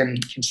rolls in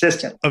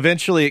consistently.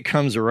 Eventually it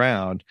comes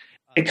around.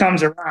 It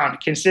comes around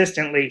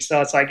consistently.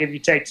 So it's like if you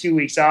take 2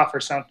 weeks off or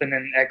something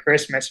and at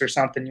Christmas or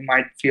something, you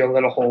might feel a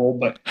little hole.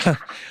 But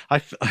I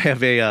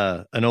have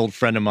an old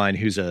friend of mine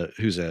who's a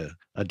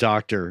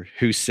doctor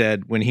who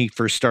said when he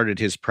first started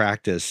his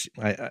practice,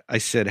 I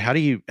said, how do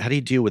you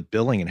deal with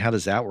billing and how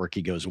does that work?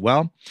 He goes,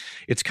 well,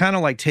 it's kind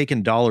of like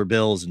taking dollar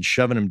bills and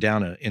shoving them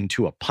down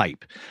into a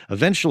pipe.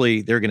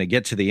 Eventually they're going to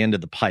get to the end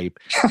of the pipe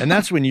and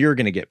that's when you're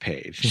going to get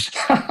paid.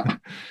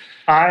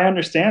 I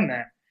understand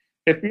that.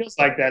 It feels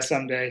like that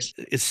some days.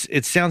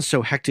 It sounds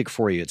so hectic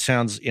for you. It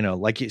sounds,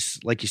 like you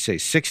say,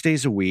 6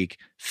 days a week,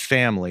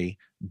 family,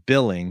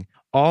 billing,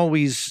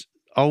 always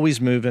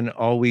moving,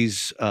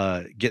 always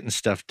getting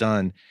stuff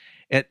done.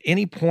 At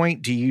any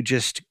point, do you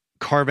just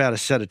carve out a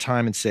set of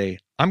time and say,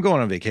 I'm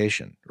going on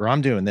vacation or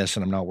I'm doing this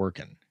and I'm not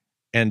working?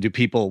 And do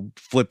people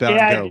flip out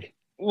and go?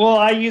 Well,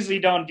 I usually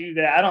don't do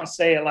that. I don't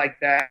say it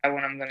like that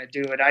when I'm going to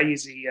do it. I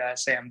usually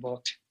say I'm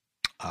booked.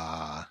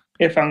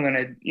 If I'm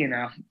going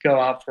to, go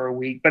out for a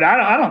week. But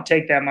I don't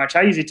take that much.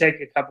 I usually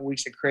take a couple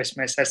weeks at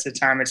Christmas. That's the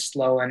time it's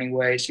slow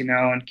anyways, and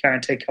kind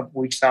of take a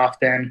couple weeks off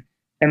then.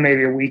 And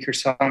maybe a week or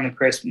so on the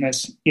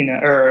Christmas,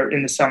 or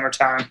in the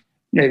summertime,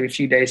 maybe a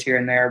few days here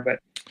and there. But,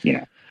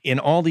 In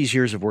all these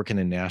years of working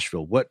in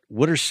Nashville,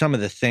 what are some of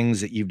the things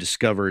that you've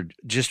discovered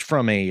just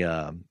from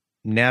a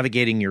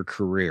navigating your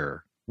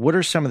career? What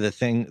are some of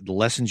the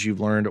lessons you've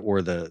learned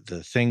or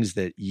the things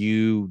that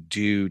you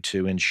do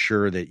to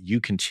ensure that you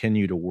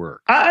continue to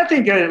work? I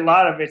think a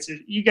lot of it's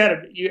you got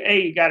to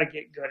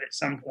get good at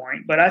some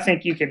point. But I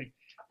think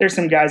there's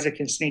some guys that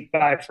can sneak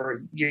by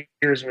for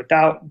years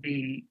without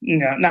being,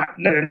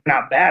 they're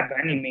not bad by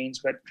any means,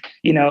 but,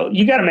 you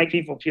got to make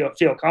people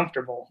feel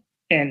comfortable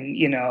and,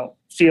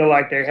 feel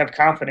like they have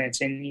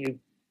confidence in you.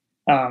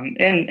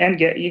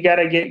 You got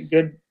to get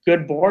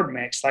good board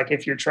mix. Like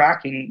if you're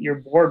tracking, your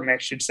board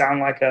mix should sound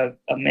like a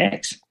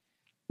mix,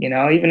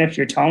 even if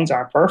your tones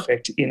aren't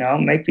perfect,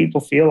 make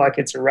people feel like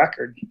it's a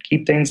record,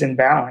 keep things in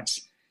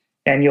balance,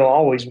 and you'll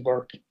always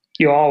work.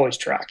 You'll always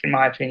track, in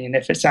my opinion.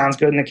 If it sounds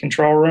good in the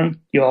control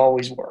room, you'll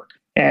always work.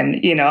 And,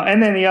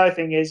 and then the other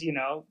thing is,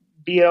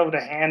 be able to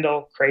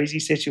handle crazy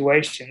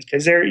situations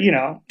because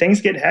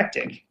things get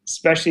hectic,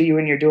 especially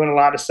when you're doing a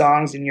lot of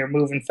songs and you're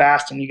moving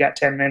fast and you got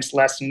 10 minutes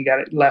left and you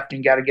got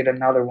to get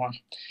another one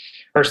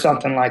or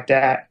something like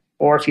that.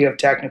 Or if you have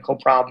technical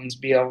problems,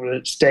 be able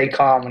to stay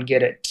calm and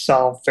get it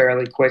solved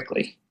fairly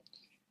quickly.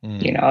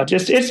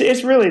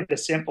 It's really the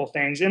simple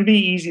things and be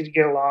easy to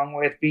get along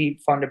with, be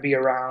fun to be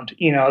around.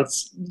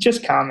 It's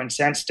just common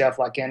sense stuff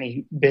like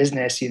any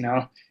business,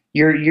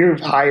 you're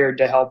hired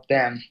to help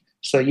them.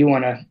 So you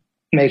want to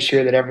make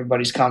sure that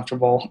everybody's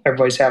comfortable,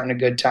 everybody's having a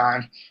good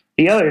time.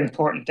 The other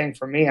important thing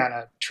for me on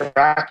a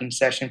tracking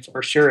session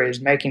for sure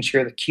is making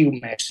sure the cue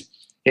mix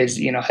is,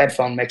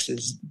 headphone mix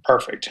is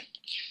perfect.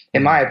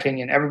 In my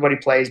opinion, everybody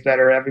plays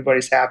better,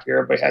 everybody's happier,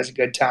 everybody has a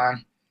good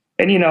time.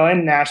 And,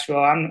 in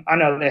Nashville, I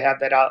know they have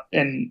that out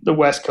in the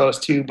West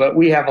Coast too, but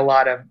we have a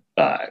lot of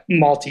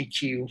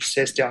multi-cue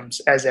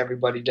systems, as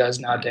everybody does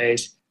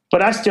nowadays.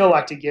 But I still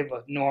like to give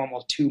a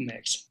normal 2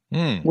 mix,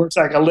 where it's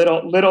like a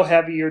little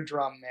heavier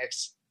drum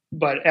mix,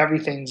 but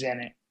everything's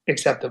in it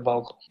except the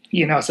vocal.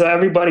 So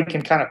everybody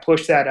can kind of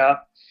push that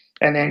up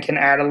and then can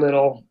add a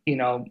little,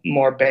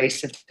 more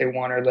bass if they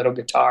want, or a little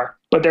guitar.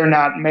 But they're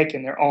not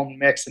making their own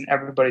mix, and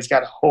everybody's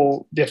got a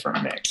whole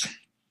different mix.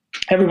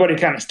 Everybody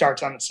kind of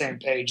starts on the same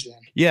page then.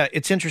 Yeah,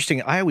 it's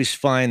interesting. I always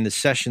find the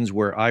sessions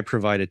where I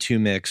provide a 2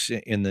 mix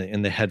in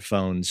the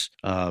headphones,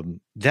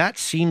 that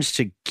seems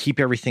to keep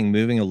everything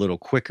moving a little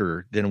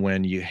quicker than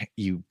when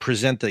you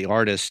present the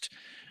artist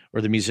or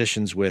the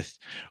musicians with,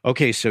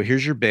 okay, so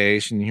here's your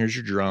bass and here's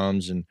your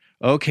drums, and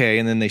okay,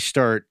 and then they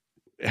start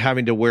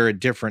having to wear a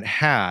different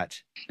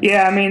hat.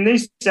 Yeah, I mean,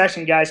 these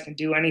session guys can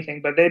do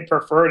anything, but they'd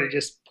prefer to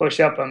just push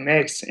up a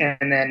mix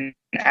and then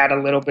add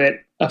a little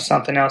bit of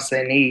something else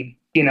they need.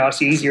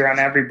 It's easier on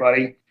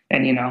everybody.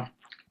 And,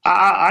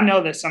 I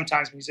know that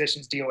sometimes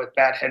musicians deal with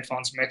bad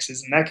headphones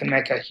mixes, and that can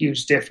make a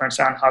huge difference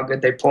on how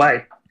good they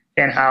play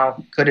and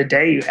how good a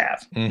day you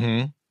have.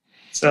 Mm-hmm.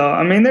 So,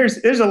 I mean,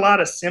 there's a lot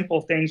of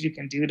simple things you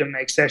can do to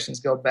make sessions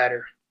go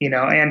better,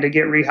 and to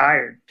get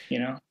rehired,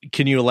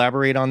 Can you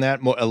elaborate on that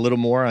a little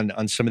more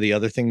on some of the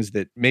other things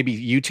that maybe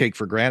you take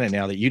for granted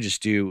now that you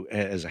just do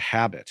as a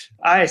habit?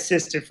 I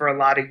assisted for a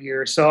lot of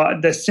years. So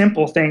the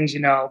simple things,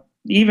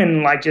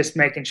 even like just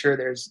making sure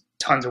there's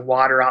tons of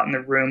water out in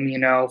the room,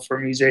 for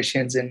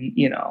musicians and,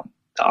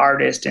 the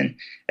artist. And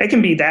it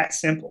can be that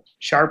simple.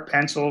 Sharp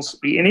pencils.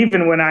 And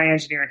even when I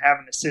engineer and have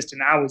an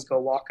assistant, I always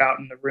go walk out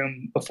in the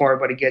room before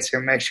everybody gets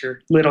here, make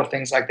sure little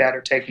things like that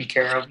are taken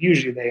care of.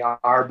 Usually they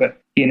are, but,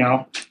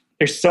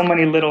 there's so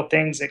many little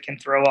things that can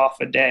throw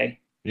off a day.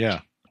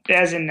 Yeah.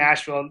 As in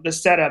Nashville, the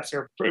setups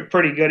are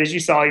pretty good. As you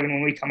saw, even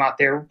when we come out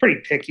there, we're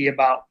pretty picky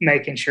about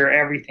making sure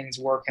everything's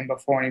working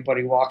before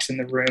anybody walks in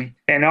the room.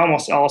 And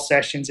almost all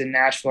sessions in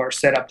Nashville are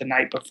set up the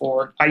night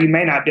before. You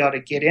may not be able to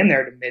get in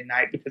there to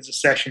midnight because the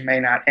session may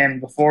not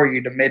end before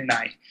you to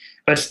midnight,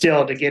 but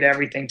still to get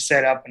everything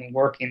set up and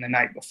working the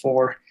night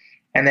before.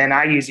 And then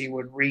I usually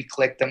would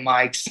re-click the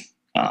mics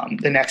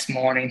the next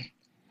morning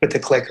with the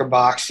clicker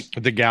box.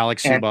 The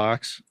Galaxy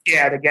box?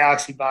 Yeah, the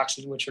Galaxy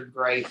boxes, which are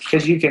great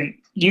because you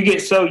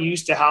get so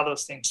used to how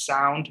those things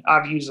sound.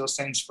 I've used those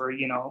things for,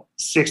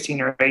 16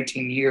 or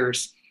 18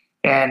 years.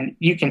 And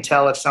you can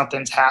tell if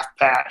something's half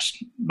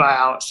patched by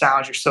how it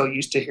sounds. You're so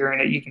used to hearing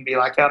it. You can be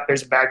like, oh,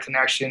 there's a bad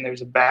connection.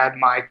 There's a bad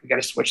mic. We got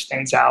to switch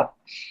things out.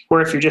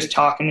 Where if you're just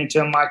talking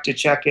into a mic to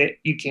check it,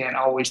 you can't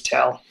always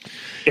tell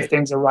if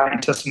things are right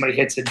until somebody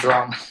hits a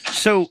drum.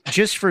 So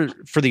just for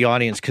the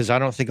audience, because I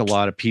don't think a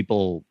lot of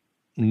people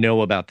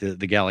know about the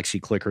Galaxy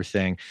clicker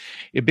thing.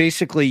 It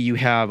basically, you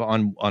have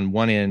on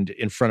one end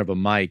in front of a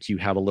mic, you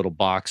have a little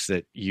box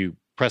that you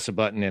press a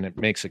button and it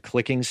makes a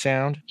clicking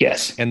sound.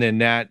 Yes. And then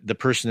the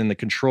person in the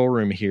control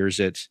room hears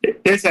it.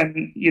 There's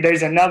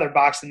another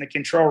box in the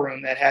control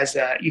room that has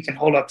you can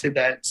hold up to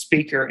the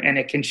speaker and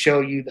it can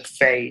show you the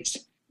phase.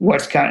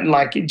 What's kind of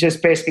like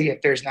just basically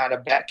if there's not a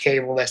back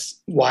cable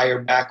that's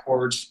wired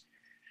backwards.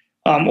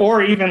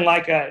 Or even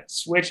like a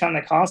switch on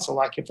the console,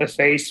 like if a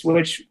phase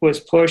switch was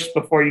pushed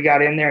before you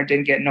got in there and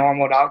didn't get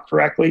normaled out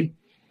correctly,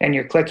 and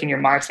you're clicking your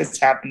mics, it's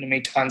happened to me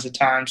tons of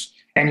times,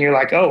 and you're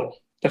like, oh,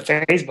 the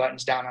phase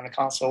button's down on the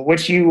console,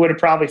 which you would have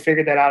probably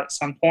figured that out at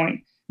some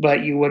point,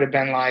 but you would have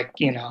been like,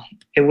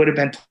 it would have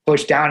been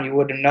pushed down, you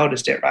wouldn't have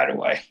noticed it right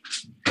away.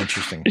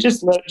 Interesting. It's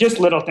just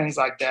little things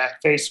like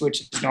that. Phase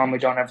switches normally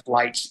don't have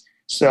lights,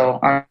 so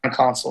on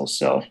consoles,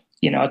 so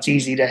it's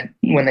easy to,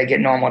 when they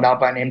get normaled out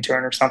by an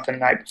intern or something the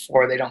night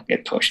before, they don't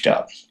get pushed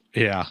up.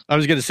 Yeah. I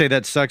was going to say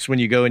that sucks when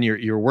you go and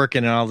you're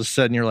working and all of a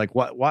sudden you're like,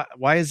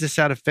 why is this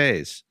out of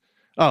phase?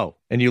 Oh,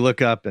 and you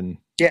look up and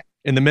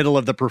in the middle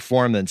of the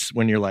performance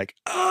when you're like,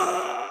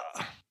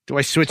 do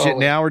I switch it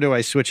now or do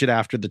I switch it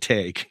after the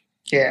take?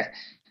 Yeah.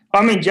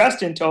 I mean,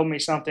 Justin told me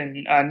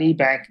something,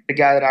 Kneebank, the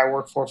guy that I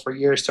worked for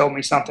years, told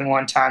me something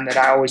one time that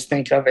I always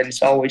think of, and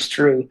it's always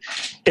true.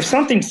 If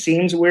something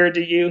seems weird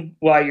to you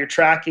while you're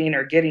tracking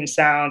or getting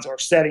sounds or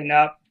setting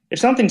up, if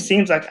something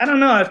seems like, I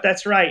don't know if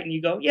that's right, and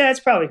you go, yeah, it's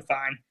probably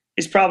fine.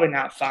 It's probably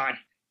not fine.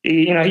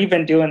 You've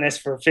been doing this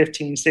for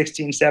 15,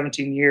 16,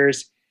 17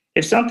 years.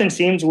 If something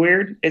seems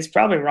weird, it's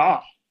probably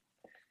wrong.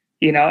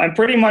 And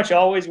pretty much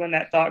always when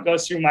that thought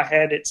goes through my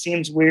head, it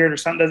seems weird or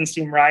something doesn't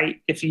seem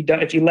right. If you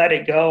let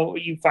it go,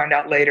 you find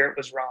out later it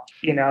was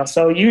wrong.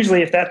 So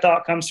usually if that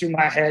thought comes through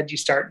my head, you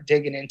start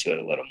digging into it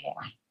a little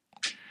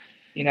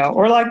more.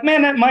 Or like,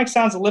 man, that mic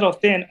sounds a little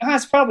thin.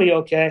 It's probably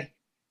okay.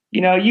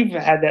 You've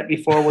had that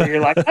before where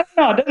you're like, I don't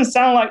know, it doesn't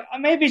sound like,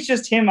 maybe it's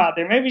just him out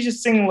there. Maybe he's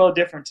just singing a little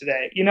different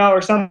today,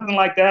 or something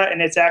like that.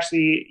 And it's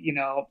actually,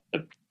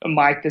 a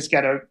mic that's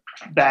got a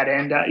that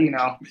end,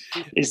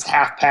 is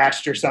half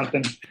patched or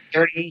something.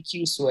 Dirty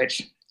EQ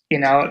switch.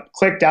 It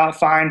clicked out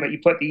fine, but you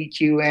put the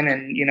EQ in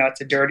and,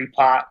 it's a dirty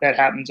pot. That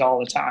happens all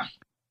the time.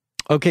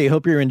 Okay,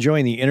 hope you're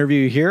enjoying the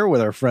interview here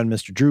with our friend,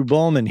 Mr. Drew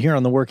Bowman, here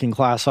on the Working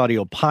Class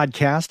Audio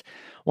Podcast.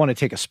 I want to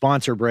take a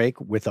sponsor break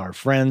with our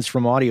friends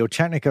from Audio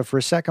Technica for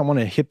a sec. I want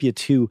to hip you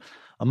to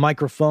a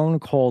microphone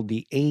called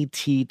the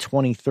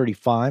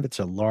AT2035. It's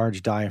a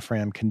large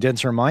diaphragm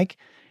condenser mic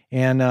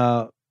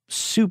and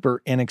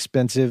super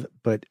inexpensive,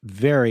 but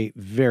very,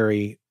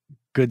 very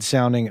good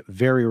sounding,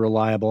 very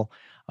reliable.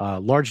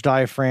 Large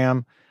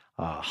diaphragm,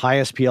 high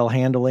SPL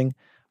handling.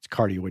 It's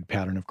cardioid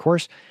pattern, of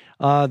course.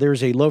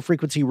 There's a low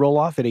frequency roll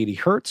off at 80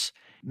 hertz.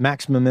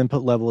 Maximum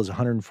input level is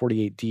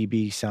 148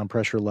 dB sound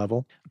pressure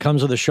level.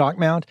 Comes with a shock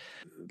mount.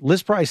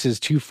 List price is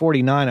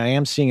 $249. I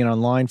am seeing it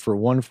online for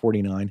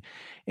 $149.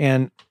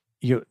 And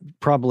you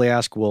probably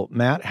ask, well,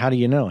 Matt, how do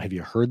you know? Have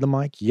you heard the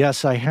mic?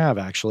 Yes, I have,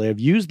 actually. I've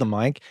used the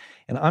mic,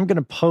 and I'm going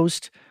to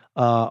post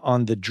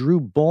on the Drew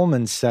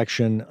Bowman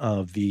section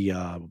of the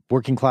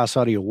Working Class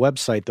Audio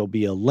website. There'll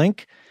be a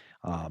link,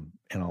 and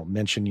I'll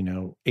mention,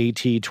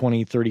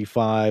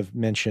 AT2035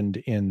 mentioned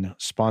in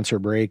sponsor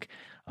break.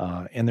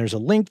 And there's a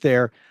link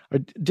there. I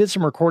did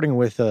some recording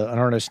with an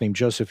artist named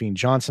Josephine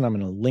Johnson. I'm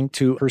going to link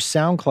to her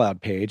SoundCloud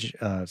page,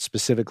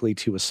 specifically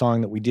to a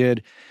song that we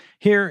did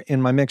here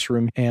in my mix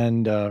room,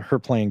 and her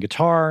playing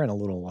guitar and a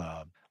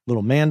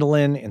little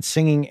mandolin and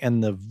singing.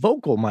 And the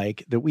vocal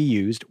mic that we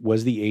used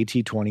was the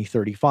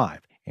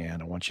AT2035.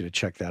 And I want you to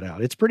check that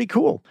out. It's pretty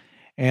cool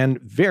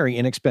and very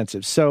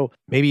inexpensive. So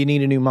maybe you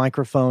need a new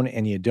microphone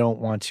and you don't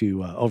want to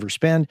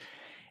overspend.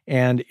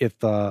 And if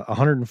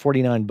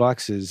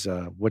 $149 is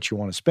what you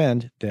want to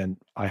spend, then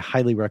I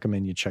highly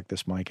recommend you check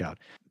this mic out.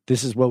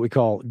 This is what we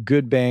call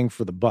good bang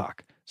for the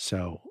buck.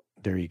 So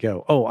there you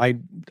go. Oh, I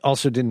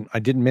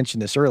didn't mention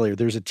this earlier.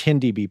 There's a 10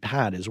 dB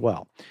pad as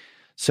well.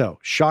 So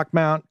shock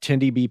mount, 10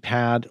 dB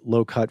pad,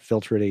 low cut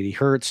filter at 80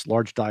 hertz,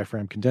 large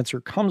diaphragm condenser,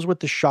 comes with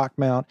the shock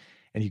mount,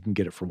 and you can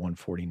get it for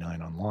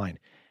 $149 online.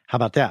 How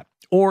about that?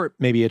 Or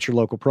maybe at your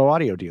local pro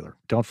audio dealer.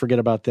 Don't forget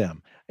about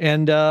them.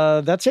 And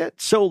that's it.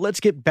 So let's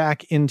get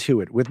back into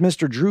it with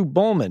Mr. Drew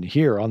Bowman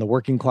here on the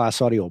Working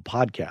Class Audio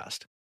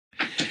Podcast.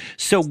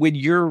 So when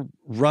you're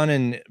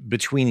running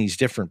between these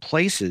different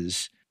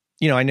places,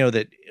 I know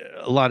that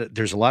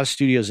there's a lot of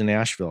studios in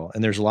Nashville,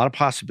 and there's a lot of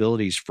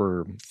possibilities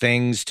for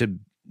things to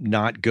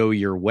not go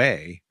your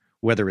way,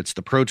 whether it's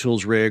the Pro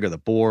Tools rig or the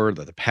board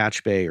or the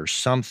patch bay or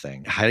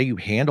something. How do you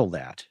handle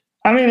that?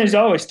 I mean, there's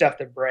always stuff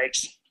that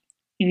breaks.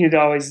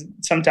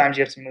 Sometimes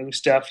you have to move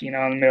stuff, in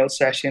the middle of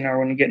session or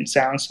when you're getting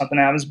sound, something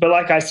happens. But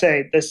like I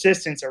say, the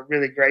assistants are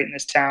really great in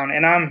this town.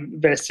 And I've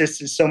been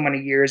assisted so many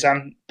years,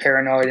 I'm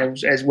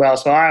paranoid as well.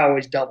 So I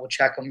always double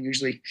check them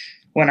usually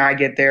when I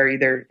get there,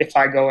 either if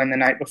I go in the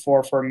night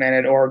before for a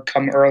minute or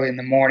come early in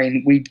the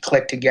morning, we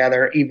click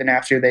together. Even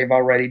after they've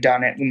already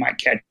done it, we might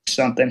catch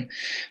something.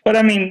 But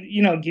I mean,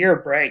 gear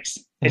breaks.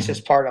 It's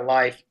just part of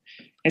life.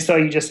 And so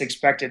you just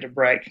expect it to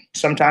break.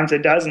 Sometimes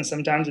it does and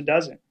sometimes it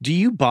doesn't. Do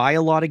you buy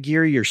a lot of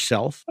gear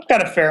yourself? I've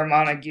got a fair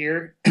amount of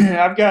gear.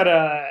 I've got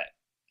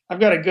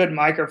a good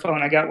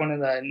microphone. I got one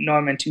of the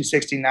Neumann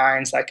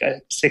 269s, like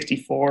a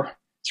 64.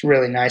 It's a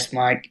really nice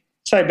mic.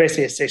 It's like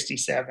basically a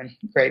 67.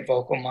 Great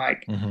vocal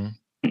mic. Mm-hmm.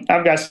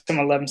 I've got some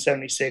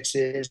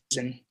 1176s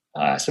and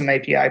some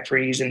API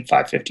pre's and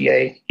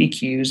 550A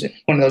EQs and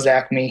one of those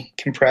Acme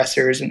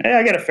compressors. And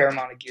I got a fair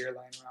amount of gear laying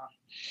around.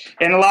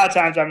 And a lot of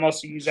times I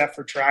mostly use that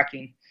for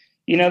tracking.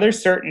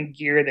 There's certain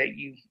gear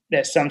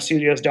that some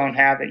studios don't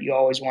have that you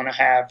always want to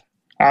have.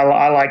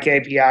 I like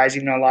APIs,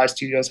 even though a lot of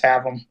studios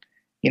have them.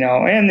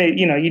 And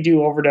you do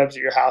overdubs at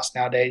your house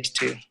nowadays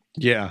too.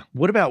 Yeah.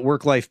 What about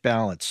work-life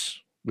balance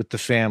with the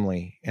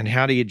family, and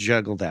how do you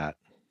juggle that?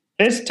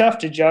 It's tough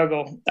to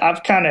juggle.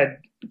 I've kind of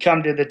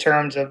come to the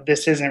terms of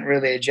this isn't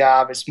really a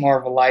job. It's more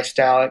of a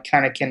lifestyle. It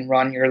kind of can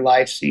run your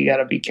life, so you got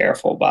to be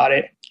careful about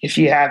it. If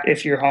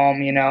you're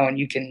home, and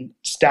you can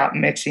stop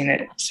mixing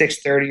at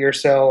 6:30 or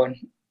so and,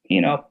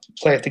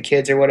 play with the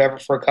kids or whatever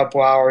for a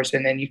couple hours,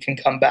 and then you can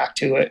come back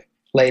to it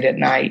late at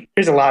night.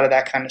 There's a lot of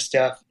that kind of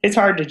stuff. It's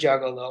hard to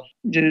juggle though.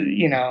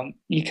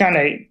 You kind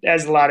of,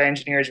 as a lot of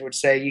engineers would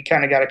say, you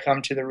kind of got to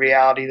come to the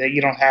reality that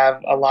you don't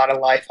have a lot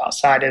of life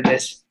outside of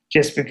this,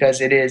 just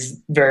because it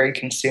is very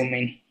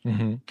consuming,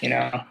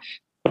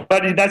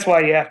 but that's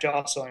why you have to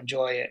also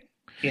enjoy it,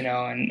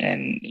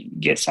 and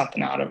get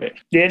something out of it.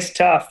 It's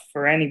tough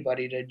for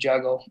anybody to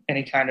juggle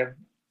any kind of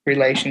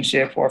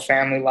relationship or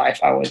family life,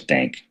 I would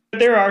think.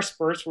 There are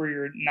spurts where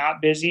you're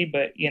not busy,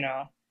 but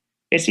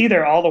it's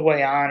either all the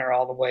way on or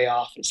all the way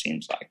off. It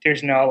seems like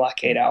there's no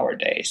 8-hour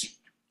days.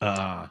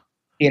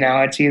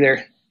 It's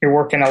either you're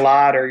working a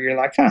lot or you're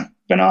like,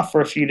 been off for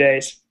a few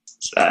days.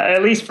 So,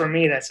 at least for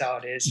me, that's how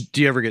it is.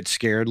 Do you ever get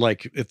scared,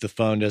 like if the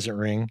phone doesn't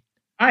ring?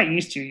 I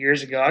used to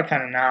years ago. I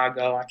kind of now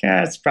go like,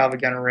 it's probably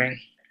going to ring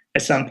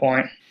at some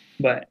point.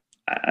 But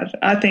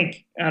I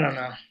think, I don't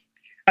know.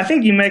 I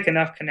think you make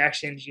enough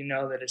connections,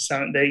 that it's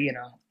something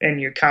that,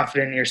 and you're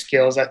confident in your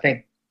skills. I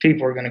think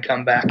people are going to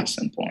come back at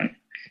some point.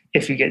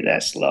 if you get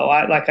that slow.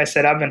 Like I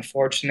said, I've been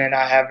fortunate.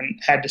 I haven't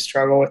had to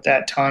struggle with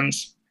that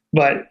tons,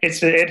 but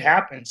it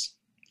happens,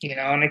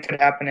 and it could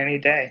happen any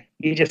day.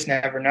 You just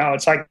never know.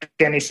 It's like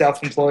any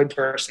self-employed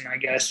person, I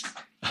guess,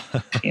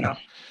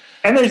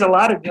 And there's a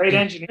lot of great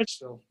engineers,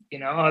 though.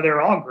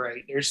 They're all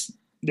great.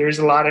 There's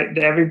a lot of,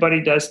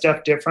 everybody does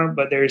stuff different,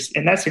 but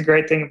and that's a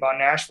great thing about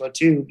Nashville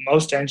too.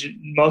 Most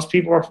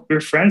people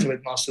are friends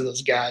with most of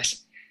those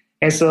guys.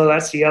 And so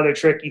that's the other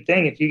tricky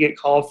thing. If you get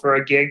called for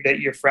a gig that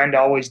your friend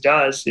always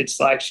does, it's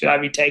like, should I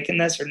be taking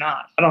this or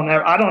not? I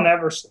don't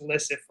ever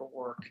solicit for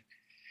work.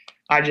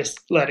 I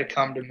just let it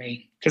come to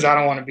me because I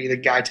don't want to be the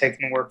guy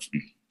taking the work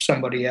from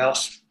somebody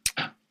else.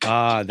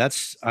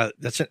 That's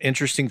an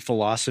interesting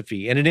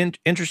philosophy and an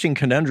interesting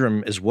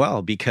conundrum as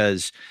well,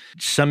 because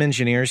some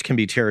engineers can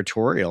be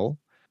territorial.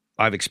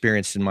 I've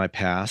experienced in my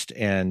past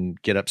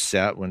and get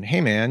upset when,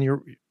 hey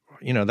man,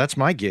 that's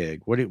my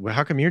gig.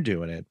 How come you're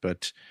doing it?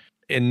 But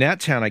in that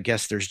town, I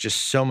guess there's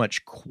just so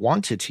much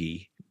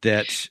quantity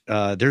that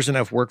there's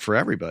enough work for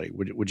everybody.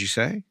 Would you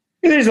say?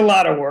 There's a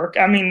lot of work.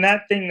 I mean,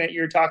 that thing that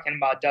you're talking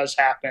about does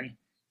happen.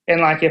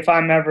 And like, if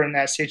I'm ever in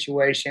that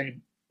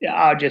situation,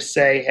 I'll just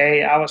say,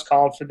 hey, I was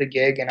called for the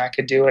gig and I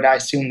could do it. I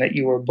assume that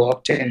you were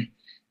booked. And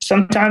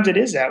sometimes it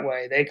is that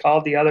way. They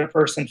called the other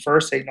person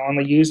first. They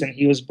normally use, and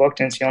he was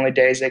booked, and it's the only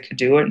days they could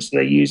do it. And so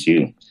they use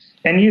you.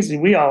 And usually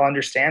we all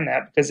understand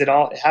that because it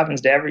happens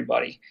to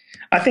everybody.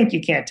 I think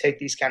you can't take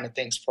these kind of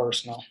things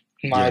personal,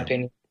 in my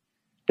opinion.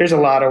 There's a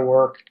lot of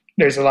work.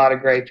 There's a lot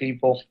of great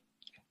people.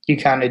 You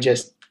kind of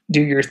just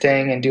do your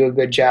thing and do a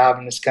good job,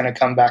 and it's going to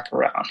come back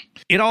around.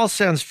 It all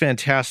sounds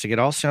fantastic. It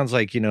all sounds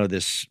like,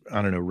 this,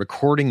 I don't know,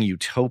 recording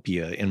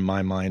utopia in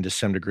my mind to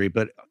some degree.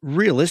 But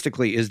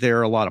realistically, is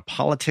there a lot of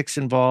politics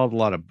involved, a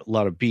lot of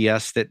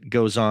BS that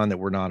goes on that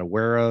we're not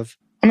aware of?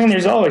 I mean,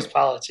 there's always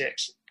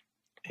politics.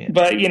 Yeah.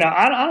 But,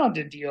 I don't have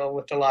to deal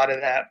with a lot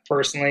of that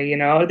personally.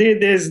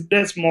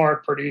 That's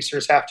more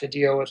producers have to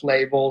deal with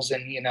labels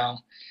and,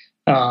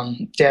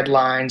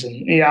 deadlines. And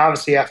you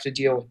obviously have to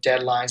deal with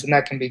deadlines. And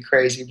that can be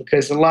crazy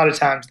because a lot of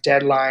times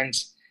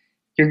deadlines,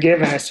 you're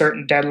given a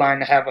certain deadline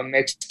to have a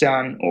mix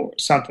done or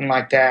something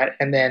like that.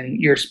 And then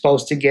you're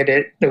supposed to get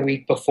it the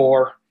week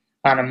before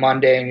on a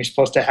Monday, and you're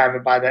supposed to have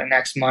it by that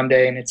next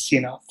Monday. And it's,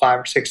 5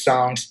 or 6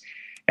 songs,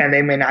 and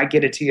they may not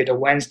get it to you till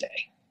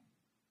Wednesday.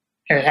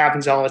 And it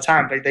happens all the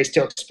time, but they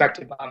still expect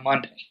it by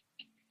Monday.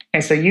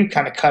 And so you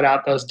kind of cut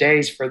out those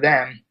days for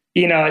them.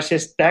 It's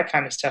just that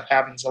kind of stuff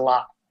happens a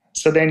lot.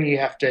 So then you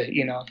have to,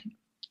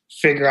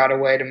 figure out a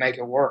way to make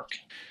it work.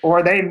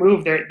 Or they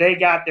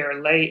got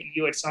there late and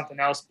you had something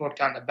else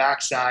booked on the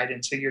backside.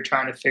 And so you're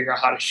trying to figure out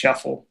how to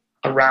shuffle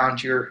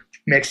around your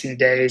mixing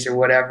days or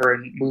whatever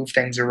and move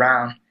things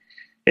around.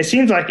 It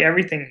seems like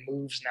everything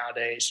moves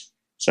nowadays.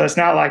 So it's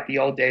not like the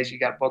old days you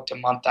got booked a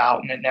month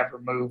out and it never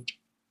moved.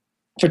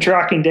 If a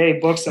tracking day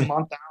books a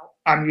month out,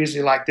 I'm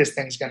usually like, this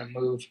thing's going to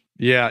move.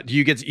 Yeah. Do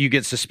you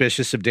get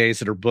suspicious of days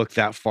that are booked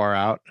that far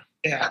out?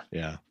 Yeah.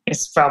 Yeah.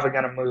 It's probably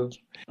going to move.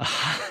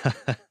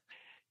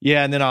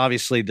 Yeah. And then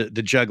obviously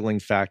the juggling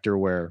factor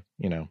where,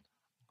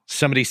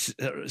 somebody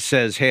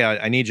says, hey,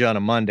 I need you on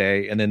a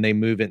Monday. And then they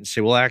move it and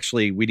say, well,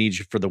 actually, we need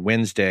you for the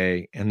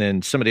Wednesday. And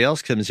then somebody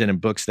else comes in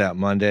and books that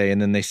Monday.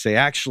 And then they say,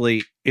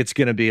 actually, it's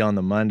going to be on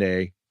the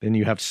Monday. Then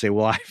you have to say,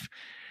 well,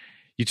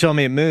 you told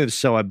me it moves,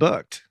 so I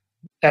booked.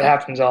 That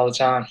happens all the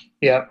time.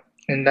 Yep.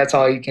 And that's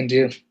all you can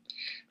do.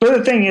 But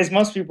the thing is,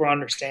 most people are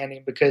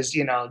understanding because,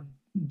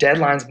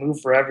 deadlines move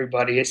for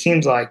everybody. It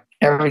seems like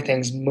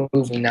everything's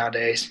moving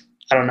nowadays.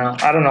 I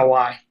don't know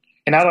why.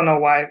 And I don't know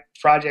why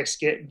projects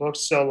get booked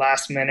so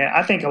last minute.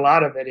 I think a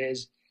lot of it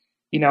is,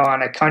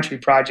 on a country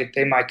project,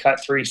 they might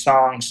cut 3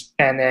 songs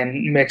and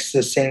then mix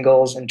the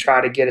singles and try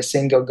to get a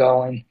single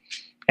going.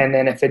 And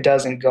then if it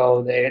doesn't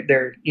go,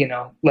 they're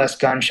less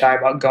gun shy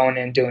about going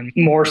in and doing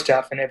more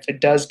stuff. And if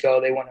it does go,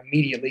 they want to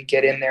immediately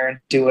get in there and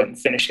do it and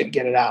finish it and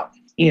get it out.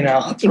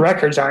 The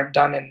records aren't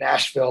done in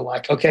Nashville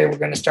like, okay, we're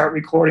going to start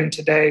recording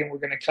today and we're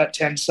going to cut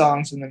 10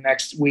 songs in the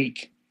next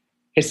week.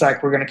 It's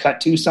like we're going to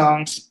cut 2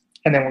 songs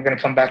and then we're going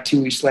to come back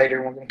 2 weeks later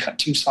and we're going to cut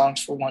 2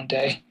 songs for 1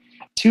 day.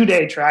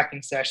 2-day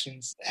tracking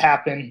sessions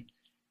happen,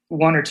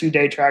 1 or 2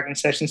 day tracking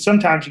sessions.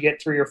 Sometimes you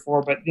get 3 or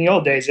 4, but in the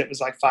old days it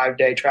was like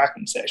 5-day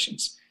tracking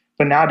sessions.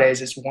 But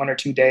nowadays it's 1 or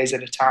 2 days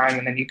at a time,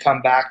 and then you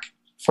come back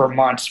for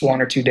months,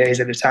 1 or 2 days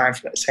at a time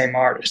for that same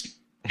artist.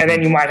 And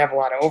then you might have a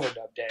lot of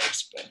overdub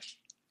days, but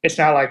it's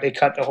not like they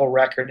cut the whole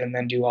record and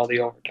then do all the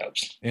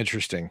overdubs.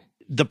 Interesting.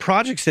 The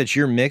projects that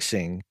you're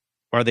mixing,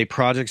 are they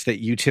projects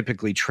that you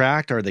typically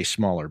tracked? Are they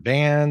smaller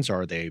bands?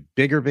 Are they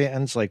bigger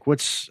bands? Like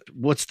what's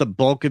the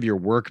bulk of your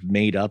work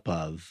made up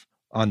of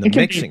on the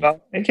mixing?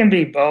 It can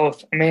be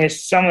both. I mean,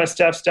 it's some of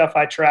the stuff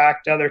I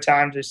tracked. Other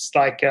times it's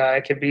like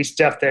it could be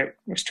stuff that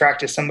was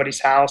tracked at somebody's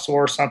house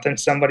or something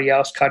somebody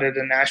else cut at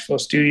a Nashville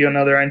studio,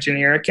 another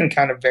engineer. It can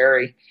kind of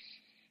vary.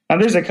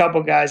 There's a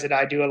couple guys that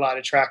I do a lot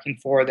of tracking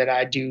for that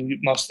I do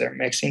most of their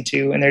mixing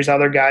to, and there's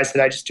other guys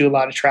that I just do a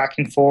lot of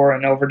tracking for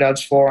and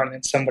overdubs for, and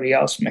then somebody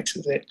else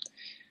mixes it.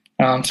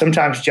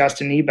 Sometimes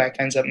Justin Ebeck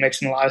ends up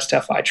mixing a lot of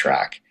stuff I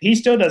track. He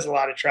still does a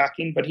lot of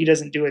tracking, but he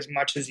doesn't do as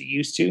much as he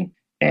used to.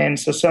 And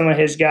so some of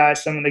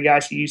the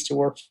guys he used to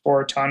work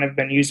for a ton have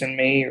been using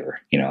me,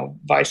 or,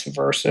 vice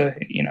versa,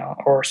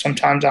 or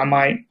sometimes I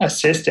might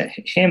assist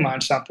him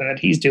on something that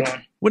he's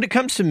doing. When it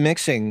comes to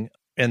mixing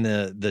and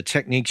the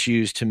techniques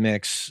used to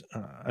mix,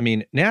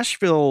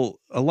 Nashville,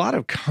 a lot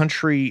of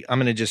country,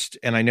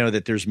 and I know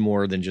that there's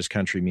more than just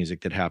country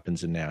music that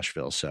happens in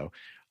Nashville. So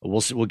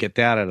we'll get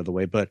that out of the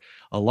way. But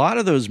a lot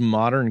of those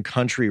modern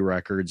country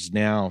records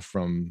now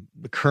from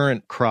the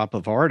current crop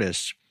of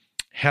artists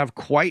have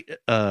quite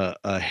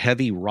a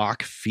heavy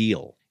rock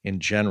feel in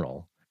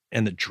general.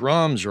 And the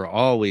drums are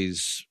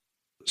always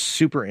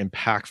super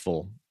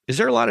impactful. Is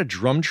there a lot of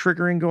drum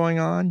triggering going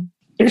on?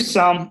 There's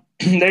some.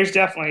 There's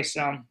definitely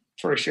some,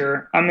 for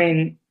sure.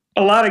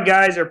 A lot of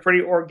guys are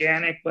pretty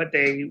organic, but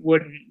they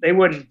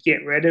wouldn't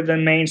get rid of the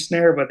main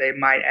snare, but they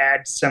might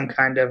add some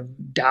kind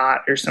of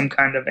dot or some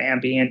kind of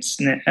ambient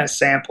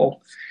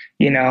sample.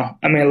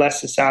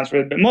 Unless it sounds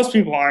really, but most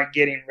people aren't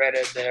getting rid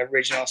of the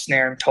original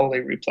snare and totally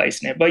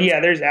replacing it. But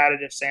yeah, there's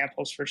additive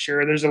samples for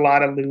sure. There's a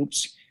lot of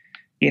loops,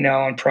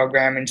 and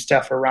programming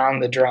stuff around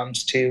the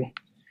drums too.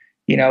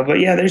 But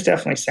yeah, there's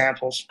definitely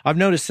samples. I've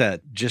noticed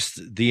that just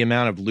the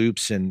amount of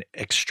loops and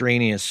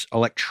extraneous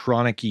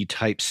electronic-y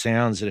type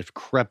sounds that have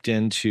crept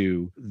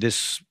into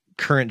this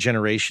current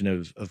generation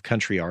of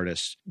country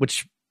artists,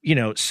 which,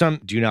 some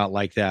do not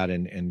like that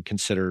and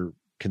consider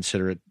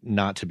it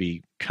not to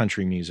be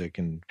country music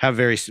and have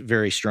very,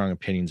 very strong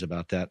opinions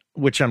about that,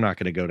 which I'm not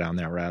going to go down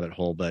that rabbit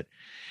hole. But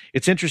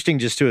it's interesting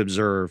just to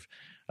observe,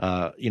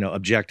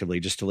 objectively,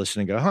 just to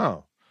listen and go,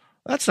 huh,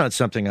 that's not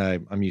something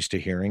I'm used to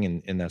hearing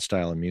in that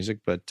style of music.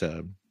 But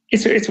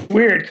it's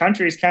weird.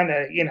 Country is kind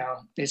of,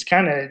 it's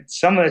kind of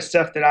some of the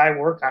stuff that I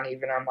work on.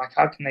 Even I'm like,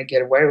 how can they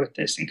get away with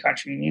this in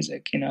country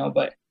music?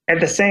 But at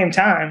the same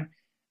time,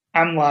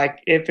 I'm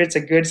like, if it's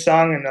a good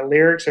song and the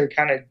lyrics are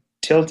kind of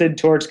tilted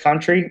towards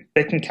country,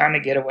 they can kind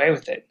of get away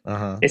with it.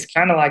 Uh-huh. It's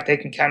kind of like they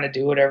can kind of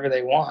do whatever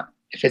they want.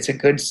 If it's a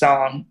good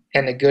song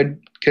and a good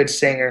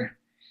singer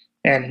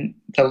and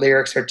the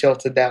lyrics are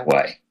tilted that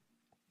way,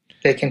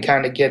 they can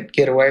kind of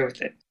get away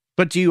with it.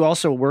 But do you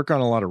also work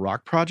on a lot of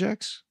rock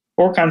projects?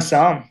 Work on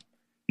some,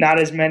 not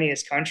as many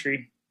as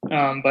country.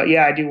 But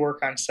yeah, I do work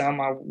on some.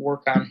 I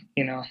work on,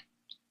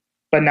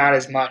 but not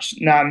as much,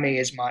 not me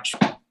as much,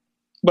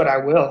 but I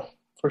will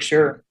for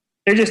sure.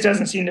 There just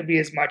doesn't seem to be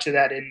as much of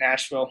that in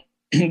Nashville.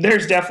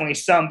 There's definitely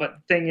some, but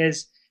the thing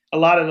is, a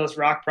lot of those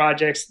rock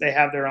projects, they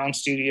have their own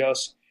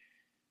studios,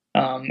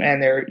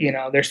 and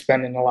they're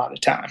spending a lot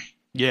of time.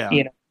 Yeah,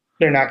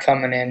 they're not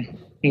coming in.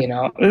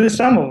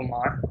 Some of them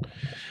are,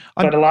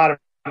 but a lot of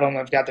them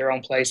have got their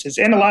own places,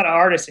 and a lot of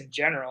artists in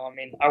general.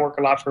 I work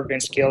a lot for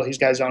Vince Gill. He's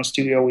got his own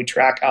studio. We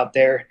track out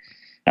there.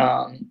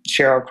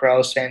 Sheryl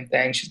Crow, same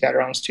thing. She's got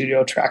her own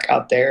studio, track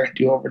out there,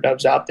 do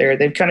overdubs out there.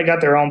 They've kind of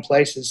got their own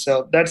places.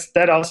 So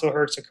that also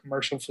hurts the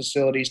commercial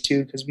facilities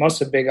too, because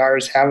most of the big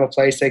artists have a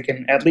place they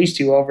can at least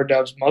do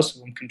overdubs. Most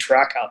of them can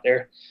track out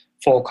there,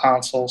 full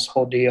consoles,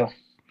 whole deal.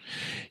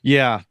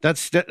 Yeah,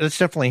 that's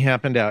definitely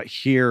happened out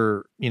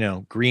here.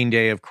 Green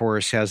Day, of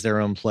course, has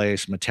their own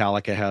place.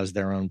 Metallica has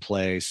their own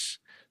place.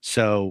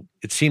 So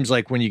it seems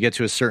like when you get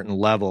to a certain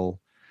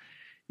level,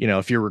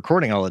 if you're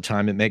recording all the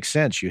time, it makes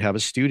sense. You have a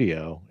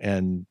studio,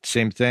 and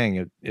same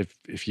thing.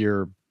 If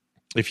you're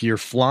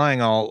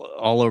flying all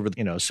over,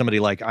 somebody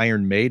like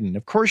Iron Maiden,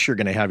 of course you're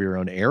going to have your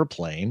own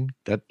airplane.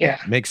 That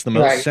makes the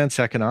most sense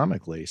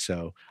economically.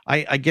 So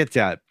I get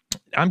that.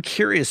 I'm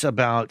curious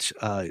about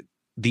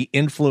the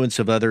influence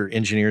of other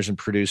engineers and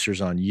producers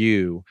on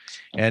you,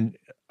 and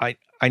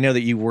I know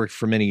that you worked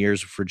for many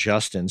years for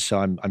Justin, so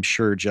I'm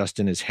sure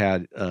Justin has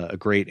had a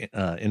great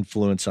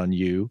influence on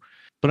you.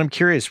 But I'm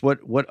curious,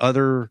 what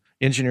other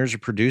engineers or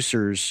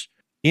producers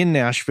in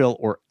Nashville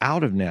or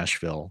out of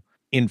Nashville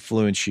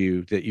influence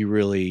you that you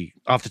really,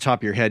 off the top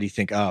of your head, you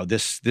think, oh,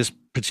 this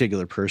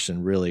particular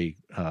person really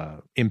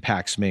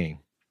impacts me?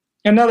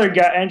 Another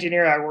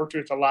engineer I worked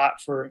with a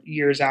lot for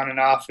years on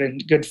and off,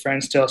 and good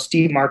friend still,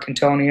 Steve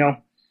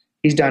Marcantonio.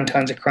 He's done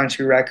tons of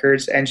country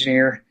records,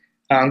 engineer.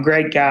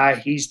 Great guy.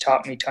 He's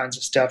taught me tons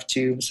of stuff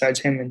too, besides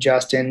him and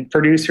Justin.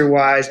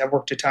 Producer-wise, I've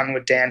worked a ton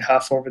with Dan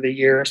Huff over the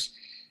years.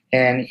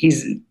 And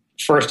he's,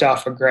 first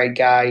off, a great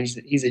guy.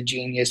 He's a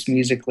genius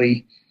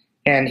musically.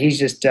 And he's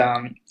just,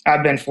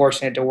 I've been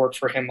fortunate to work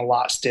for him a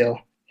lot still.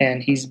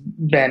 And he's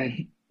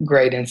been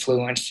great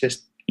influence,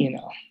 just,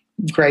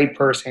 great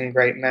person,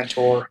 great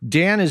mentor.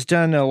 Dan has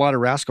done a lot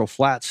of Rascal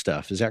Flatts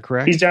stuff. Is that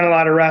correct? He's done a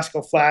lot of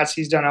Rascal Flatts.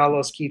 He's done all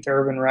those Keith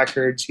Urban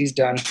records. He's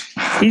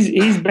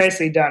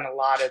basically done a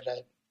lot of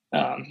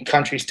the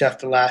country stuff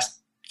the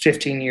last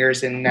 15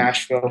 years in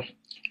Nashville.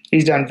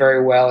 He's done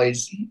very well.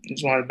 He's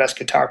one of the best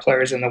guitar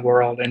players in the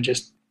world, and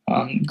just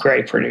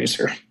great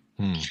producer.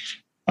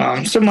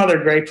 Some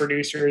other great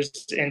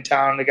producers in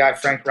town. The guy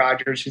Frank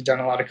Rogers, who's done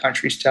a lot of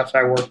country stuff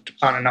I worked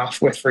on and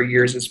off with for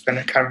years. It's been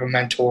a kind of a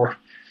mentor.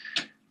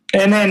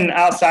 And then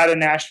outside of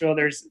Nashville,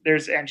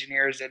 there's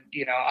engineers that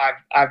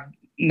I've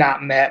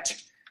not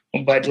met,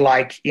 But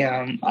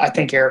I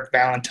think Eric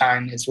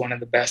Valentine is one of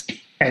the best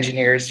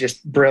engineers,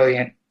 just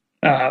brilliant.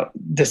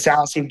 The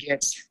sounds he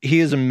gets. He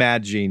is a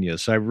mad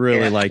genius. I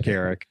really like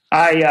Eric.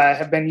 I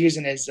have been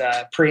using his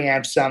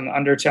preamps on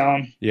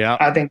Undertone. Yeah.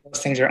 I think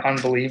those things are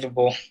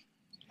unbelievable.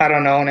 I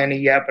don't own any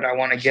yet, but I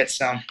want to get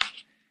some.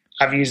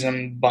 I've used them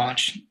a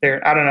bunch.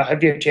 I don't know.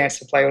 Have you had a chance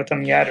to play with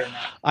them yet or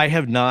not? I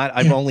have not.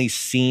 I've only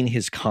seen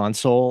his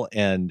console,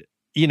 and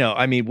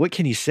I mean, what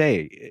can you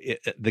say?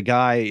 The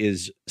guy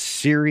is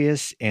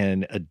serious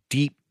and a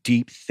deep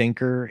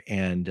thinker.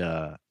 And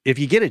if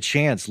you get a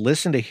chance,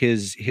 listen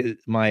to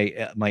my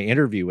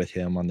interview with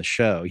him on the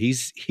show.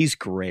 He's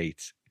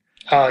great.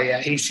 Oh yeah,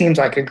 he seems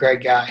like a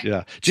great guy.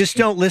 Yeah, just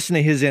don't listen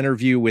to his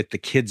interview with the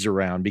kids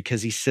around,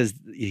 because he says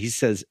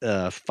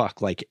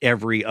fuck like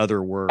every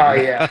other word. Oh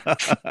yeah,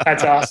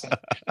 that's awesome.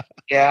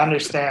 Yeah, I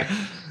understand.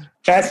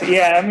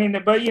 I mean,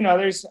 but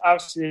there's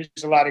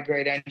a lot of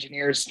great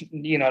engineers,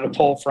 to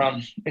pull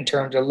from in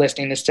terms of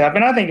listening to stuff.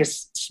 And I think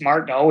it's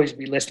smart to always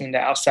be listening to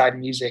outside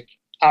music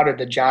out of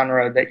the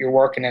genre that you're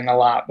working in a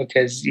lot,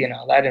 because,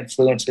 that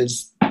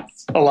influences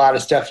a lot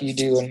of stuff you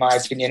do, in my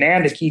opinion,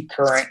 and to keep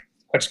current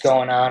what's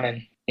going on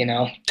and,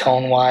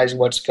 tone wise,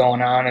 what's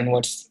going on and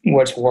what's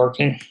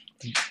working.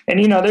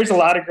 And, there's a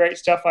lot of great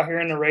stuff I hear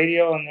on the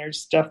radio, and there's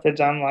stuff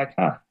that I'm like,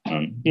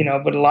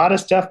 but a lot of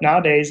stuff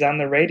nowadays on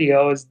the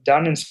radio is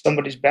done in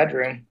somebody's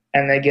bedroom,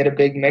 and they get a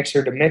big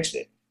mixer to mix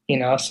it,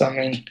 So, I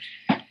mean,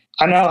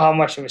 I know how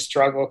much of a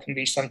struggle it can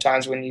be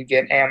sometimes when you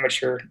get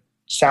amateur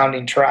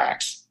sounding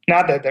tracks.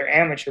 Not that they're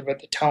amateur, but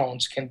the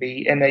tones can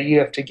be, and that you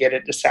have to get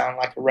it to sound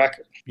like a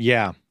record.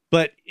 Yeah,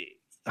 but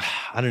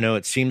I don't know.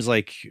 It seems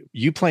like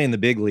you play in the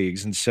big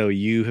leagues, and so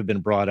you have been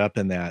brought up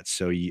in that.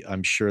 So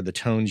I'm sure the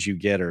tones you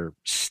get are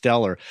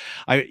stellar.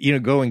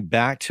 Going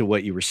back to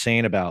what you were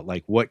saying about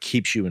like what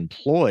keeps you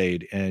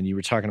employed, and you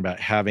were talking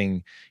about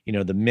having,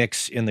 the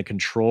mix in the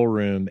control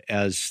room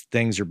as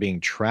things are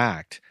being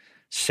tracked,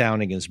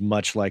 sounding as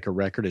much like a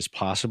record as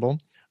possible.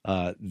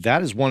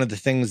 That is one of the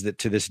things that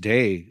to this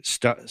day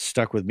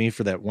stuck with me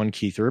for that one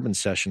Keith Urban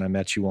session I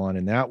met you on.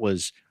 And that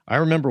was, I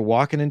remember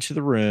walking into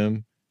the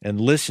room and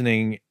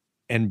listening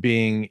and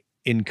being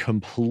in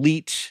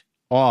complete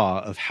awe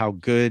of how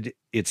good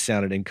it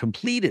sounded and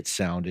complete it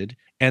sounded.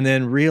 And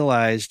then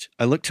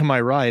I looked to my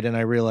right and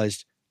I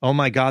realized, oh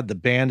my God, the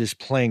band is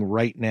playing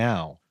right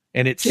now.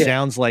 And it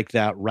sounds like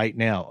that right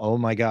now. Oh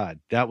my God.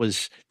 That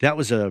was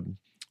a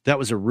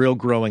real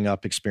growing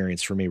up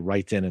experience for me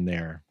right then and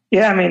there.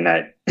 Yeah, I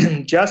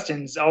mean,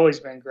 Justin's always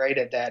been great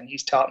at that, and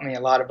he's taught me a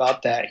lot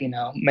about that,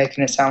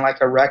 making it sound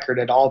like a record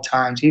at all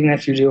times, even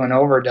if you're doing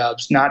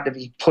overdubs, not to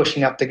be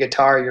pushing up the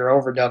guitar you're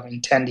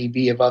overdubbing 10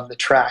 dB above the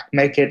track.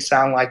 Make it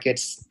sound like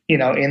it's,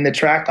 in the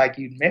track like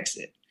you'd mix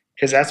it,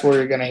 because that's where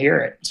you're going to hear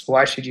it. So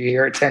why should you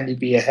hear it 10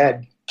 dB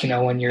ahead,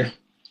 when you're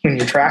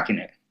tracking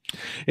it?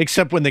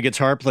 Except when the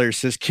guitar player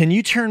says, can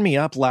you turn me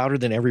up louder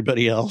than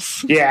everybody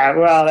else? Yeah,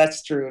 well,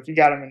 that's true. If you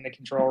got them in the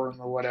control room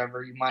or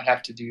whatever, you might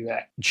have to do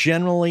that.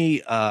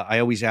 Generally, I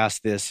always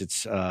ask this.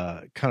 It's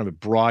kind of a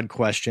broad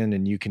question,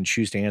 and you can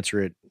choose to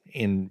answer it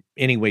in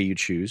any way you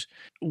choose.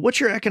 What's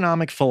your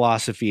economic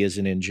philosophy as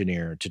an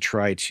engineer to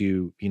try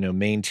to,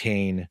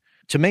 maintain,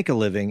 to make a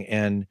living?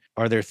 And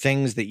are there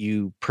things that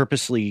you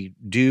purposely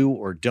do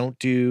or don't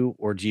do?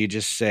 Or do you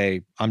just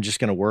say, I'm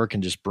just going to work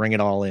and just bring it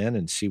all in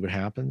and see what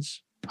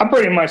happens? I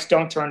pretty much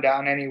don't turn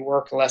down any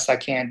work unless I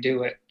can't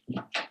do it.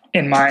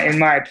 In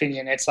my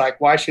opinion, it's like,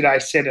 why should I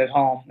sit at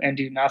home and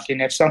do nothing?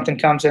 If something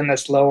comes in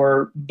that's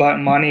lower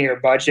money or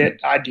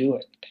budget, I do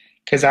it,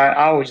 because I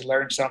always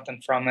learn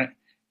something from it,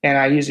 and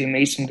I usually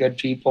meet some good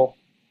people.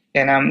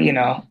 And I'm,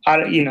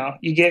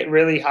 you get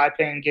really high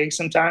paying gigs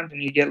sometimes,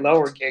 and you get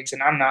lower gigs,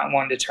 and I'm not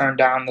one to turn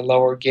down the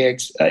lower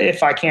gigs.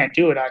 If I can't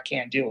do it, I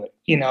can't do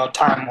it,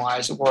 time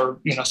wise or,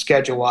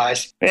 schedule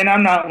wise. And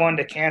I'm not one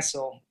to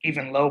cancel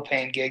even low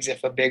paying gigs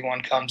if a big one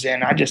comes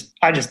in. I just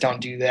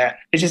don't do that.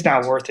 It's just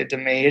not worth it to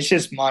me. It's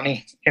just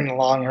money in the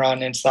long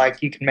run. It's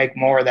like you can make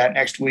more of that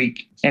next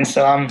week. And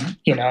so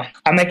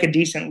I make a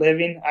decent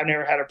living. I've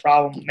never had a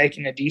problem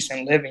making a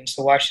decent living.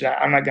 So why should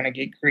I'm not going to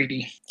get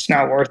greedy. It's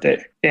not worth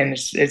it. And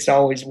it's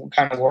always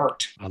kind of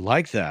worked. I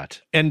like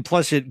that. And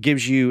plus it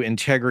gives you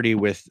integrity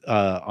with,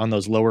 on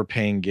those lower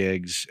paying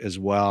gigs as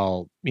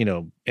well,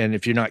 and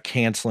if you're not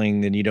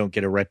canceling, then you don't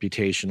get a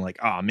reputation like,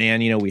 oh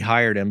man, we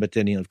hired him, but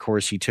then of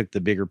course he took the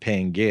bigger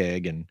paying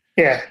gig. And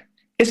yeah,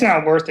 it's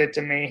not worth it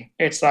to me.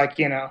 It's like,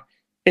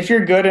 if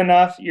you're good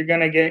enough, you're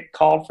going to get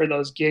called for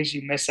those gigs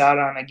you miss out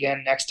on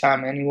again next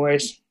time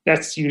anyways.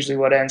 That's usually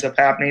what ends up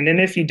happening. And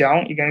if you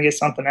don't, you're going to get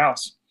something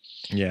else.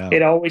 Yeah.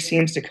 It always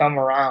seems to come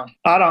around.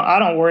 I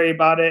don't worry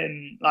about it.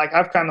 And like,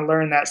 I've kind of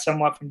learned that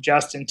somewhat from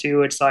Justin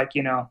too. It's like,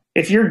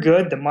 if you're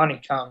good, the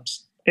money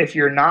comes. If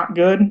you're not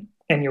good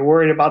and you're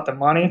worried about the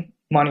money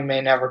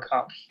may never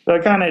come. So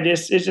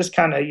it's just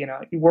kind of,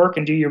 you work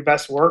and do your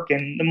best work,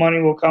 and the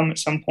money will come at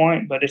some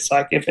point. But it's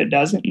like, if it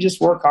doesn't, you just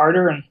work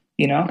harder, and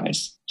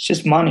it's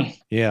just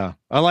money. Yeah.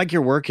 I like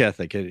your work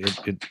ethic.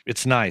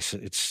 It's nice.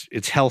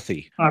 It's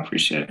healthy. I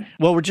appreciate it.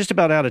 Well, we're just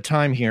about out of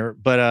time here,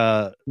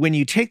 but when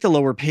you take the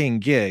lower paying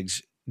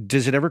gigs,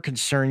 does it ever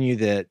concern you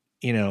that,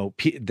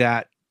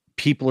 that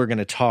people are going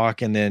to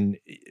talk, and then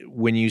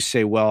when you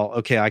say, well,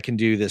 okay, I can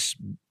do this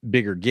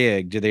bigger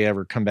gig, do they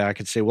ever come back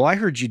and say, well, I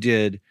heard you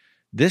did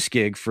this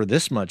gig for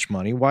this much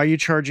money. Why are you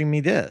charging me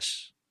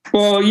this?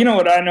 Well, you know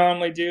what I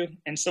normally do?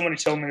 And somebody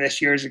told me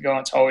this years ago, and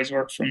it's always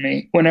worked for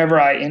me. Whenever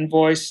I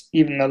invoice,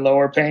 even the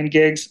lower paying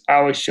gigs, I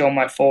always show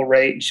my full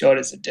rate and show it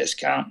as a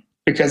discount,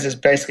 because it's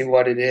basically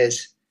what it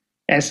is.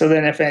 And so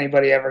then if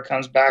anybody ever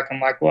comes back, I'm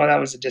like, well, that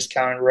was a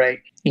discounted rate,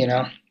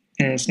 and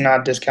it's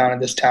not discounted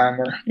this time,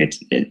 or it's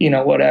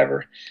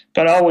whatever.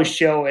 But always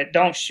show it.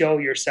 Don't show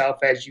yourself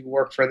as you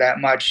work for that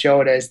much.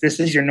 Show it as this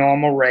is your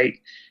normal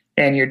rate,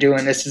 and you're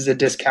doing this as a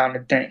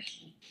discounted thing.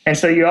 And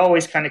so you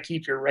always kind of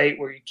keep your rate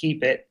where you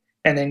keep it,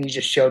 and then you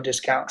just show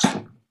discounts.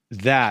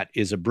 That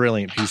is a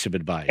brilliant piece of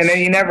advice. And then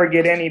you never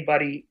get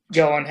anybody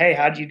going, hey,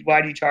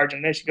 why do you charge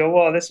them this? You go,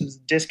 well, this was a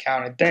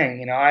discounted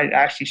thing. I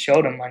actually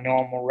showed them my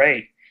normal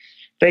rate.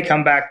 They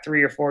come back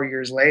 3 or 4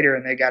 years later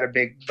and they got a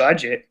big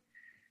budget,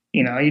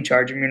 you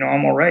charge them your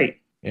normal rate.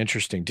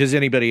 Interesting. Does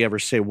anybody ever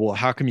say, well,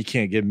 how come you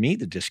can't give me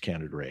the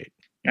discounted rate?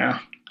 No,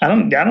 I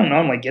don't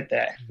normally get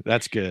that.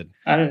 That's good.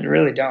 I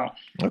really don't.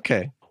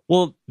 Okay.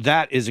 Well,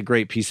 that is a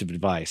great piece of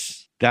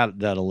advice.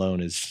 That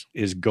alone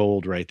is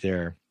gold right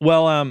there.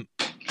 Well,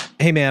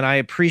 hey man, I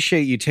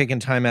appreciate you taking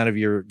time out of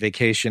your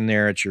vacation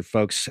there at your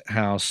folks'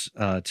 house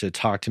to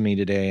talk to me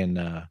today,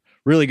 and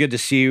really good to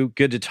see you.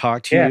 Good to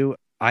talk to you.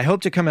 I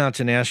hope to come out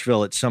to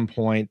Nashville at some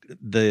point.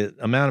 The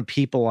amount of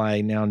people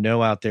I now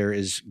know out there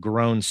is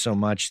grown so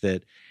much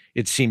that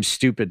it seems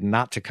stupid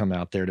not to come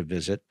out there to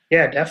visit.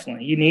 Yeah,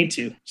 definitely. You need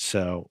to.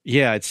 So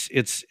yeah, it's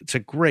a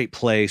great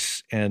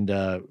place, and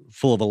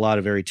full of a lot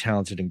of very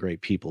talented and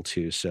great people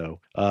too. So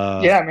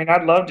yeah,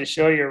 I'd love to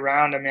show you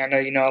around. I know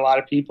you know a lot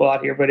of people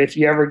out here, but if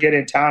you ever get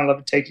in town, I'd love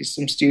to take you to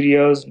some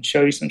studios and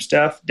show you some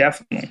stuff.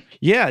 Definitely.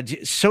 Yeah.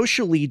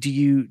 Socially, do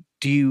you,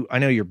 I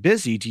know you're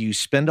busy. Do you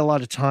spend a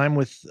lot of time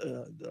with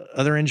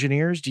other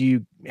engineers? Do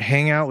you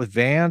hang out with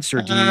Vance,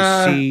 or do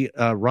you see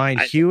Ryan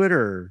Hewitt?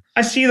 Or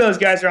I see those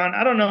guys around.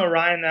 I don't know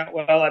Ryan that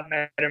well. I've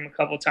met him a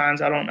couple of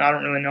times. I don't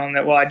really know him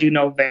that well. I do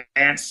know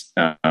Vance,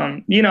 and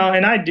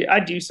I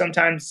do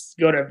sometimes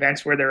go to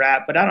events where they're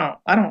at, but I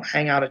don't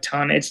hang out a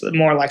ton. It's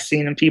more like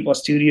seeing in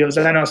people's studios.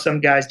 I know some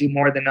guys do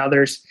more than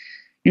others.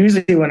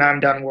 Usually when I'm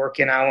done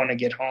working, I want to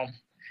get home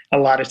a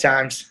lot of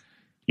times,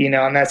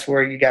 and that's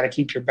where you got to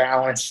keep your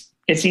balance.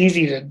 It's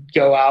easy to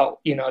go out,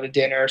 to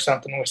dinner or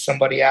something with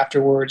somebody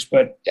afterwards,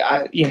 but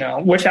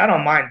which I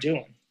don't mind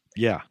doing.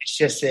 Yeah. It's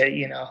just that,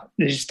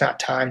 there's just not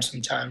time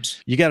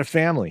sometimes. You got a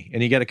family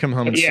and you got to come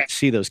home and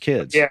see those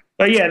kids. Yeah.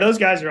 But yeah, those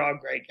guys are all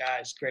great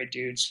guys, great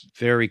dudes.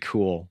 Very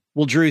cool.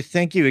 Well, Drew,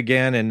 thank you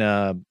again.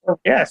 And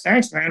yeah,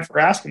 thanks, man, for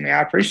asking me.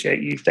 I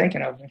appreciate you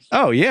thinking of me.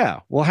 Oh,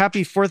 yeah. Well,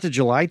 happy 4th of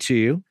July to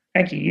you.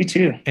 Thank you. You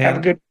too. And have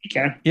a good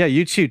weekend. Yeah,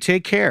 you too.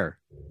 Take care.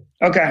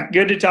 Okay.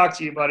 Good to talk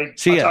to you, buddy.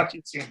 See ya. I'll talk to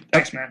you soon.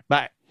 Thanks, man.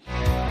 Bye.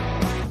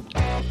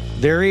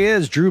 There he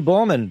is, Drew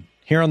Bowman,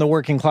 here on the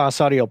Working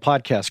Class Audio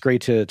Podcast. Great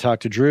to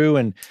talk to Drew,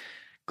 and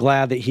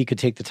glad that he could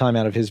take the time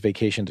out of his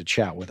vacation to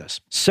chat with us.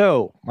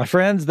 So, my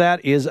friends,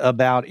 that is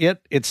about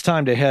it. It's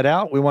time to head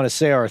out. We want to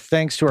say our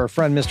thanks to our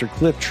friend, Mr.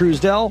 Cliff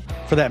Truesdell,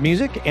 for that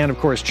music, and of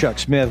course, Chuck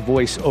Smith,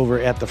 voice over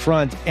at the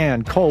front,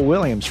 and Cole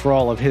Williams for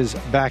all of his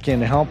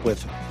back-end help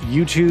with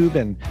YouTube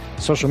and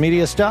social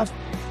media stuff.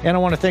 And I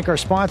want to thank our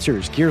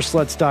sponsors,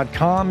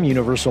 Gearsluts.com,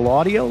 Universal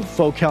Audio,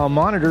 Focal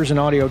Monitors, and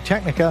Audio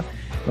Technica.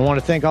 I want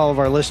to thank all of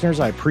our listeners.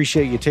 I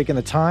appreciate you taking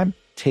the time.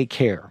 Take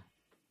care.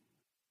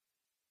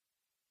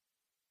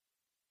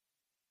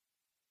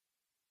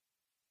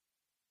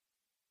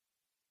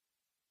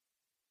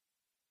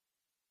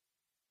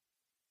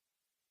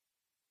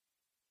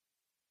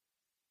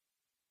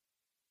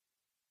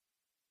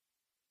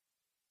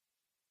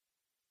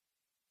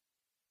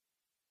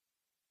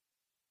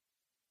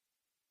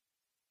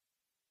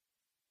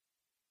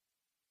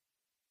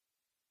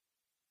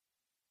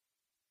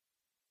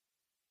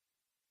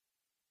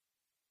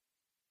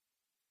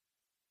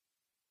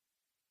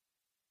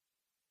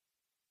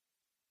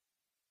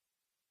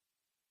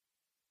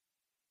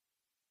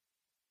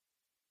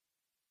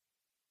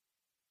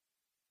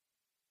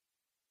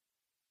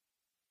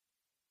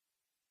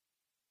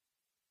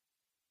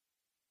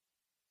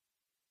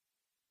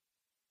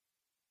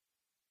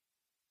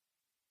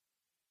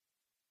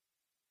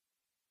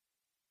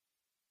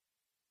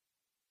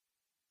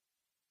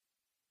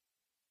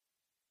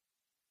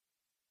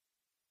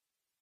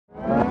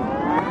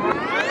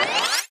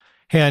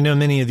 Hey, I know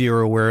many of you are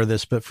aware of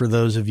this, but for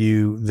those of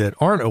you that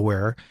aren't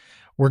aware,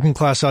 Working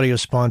Class Audio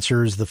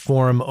sponsors the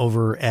forum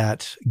over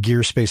at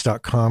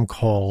gearspace.com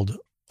called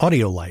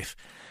Audio Life.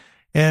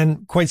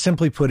 And quite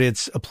simply put,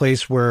 it's a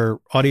place where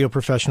audio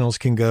professionals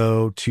can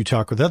go to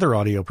talk with other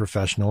audio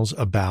professionals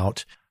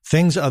about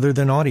things other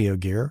than audio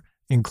gear,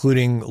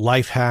 including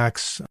life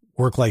hacks,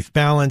 work-life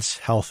balance,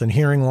 health and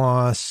hearing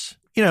loss.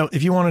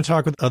 If you want to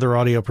talk with other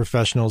audio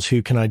professionals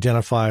who can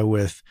identify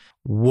with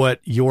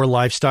what your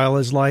lifestyle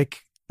is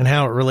like and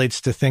how it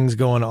relates to things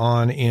going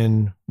on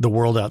in the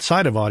world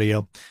outside of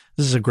audio, this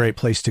this is a great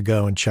place to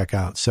go and check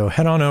out. So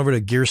head on over to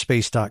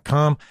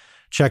gearspace.com,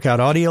 check out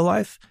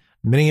Audiolife,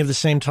 many of the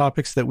same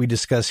topics that we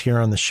discuss here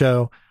on the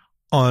show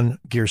on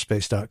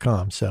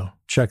gearspace.com. So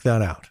check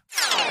that out.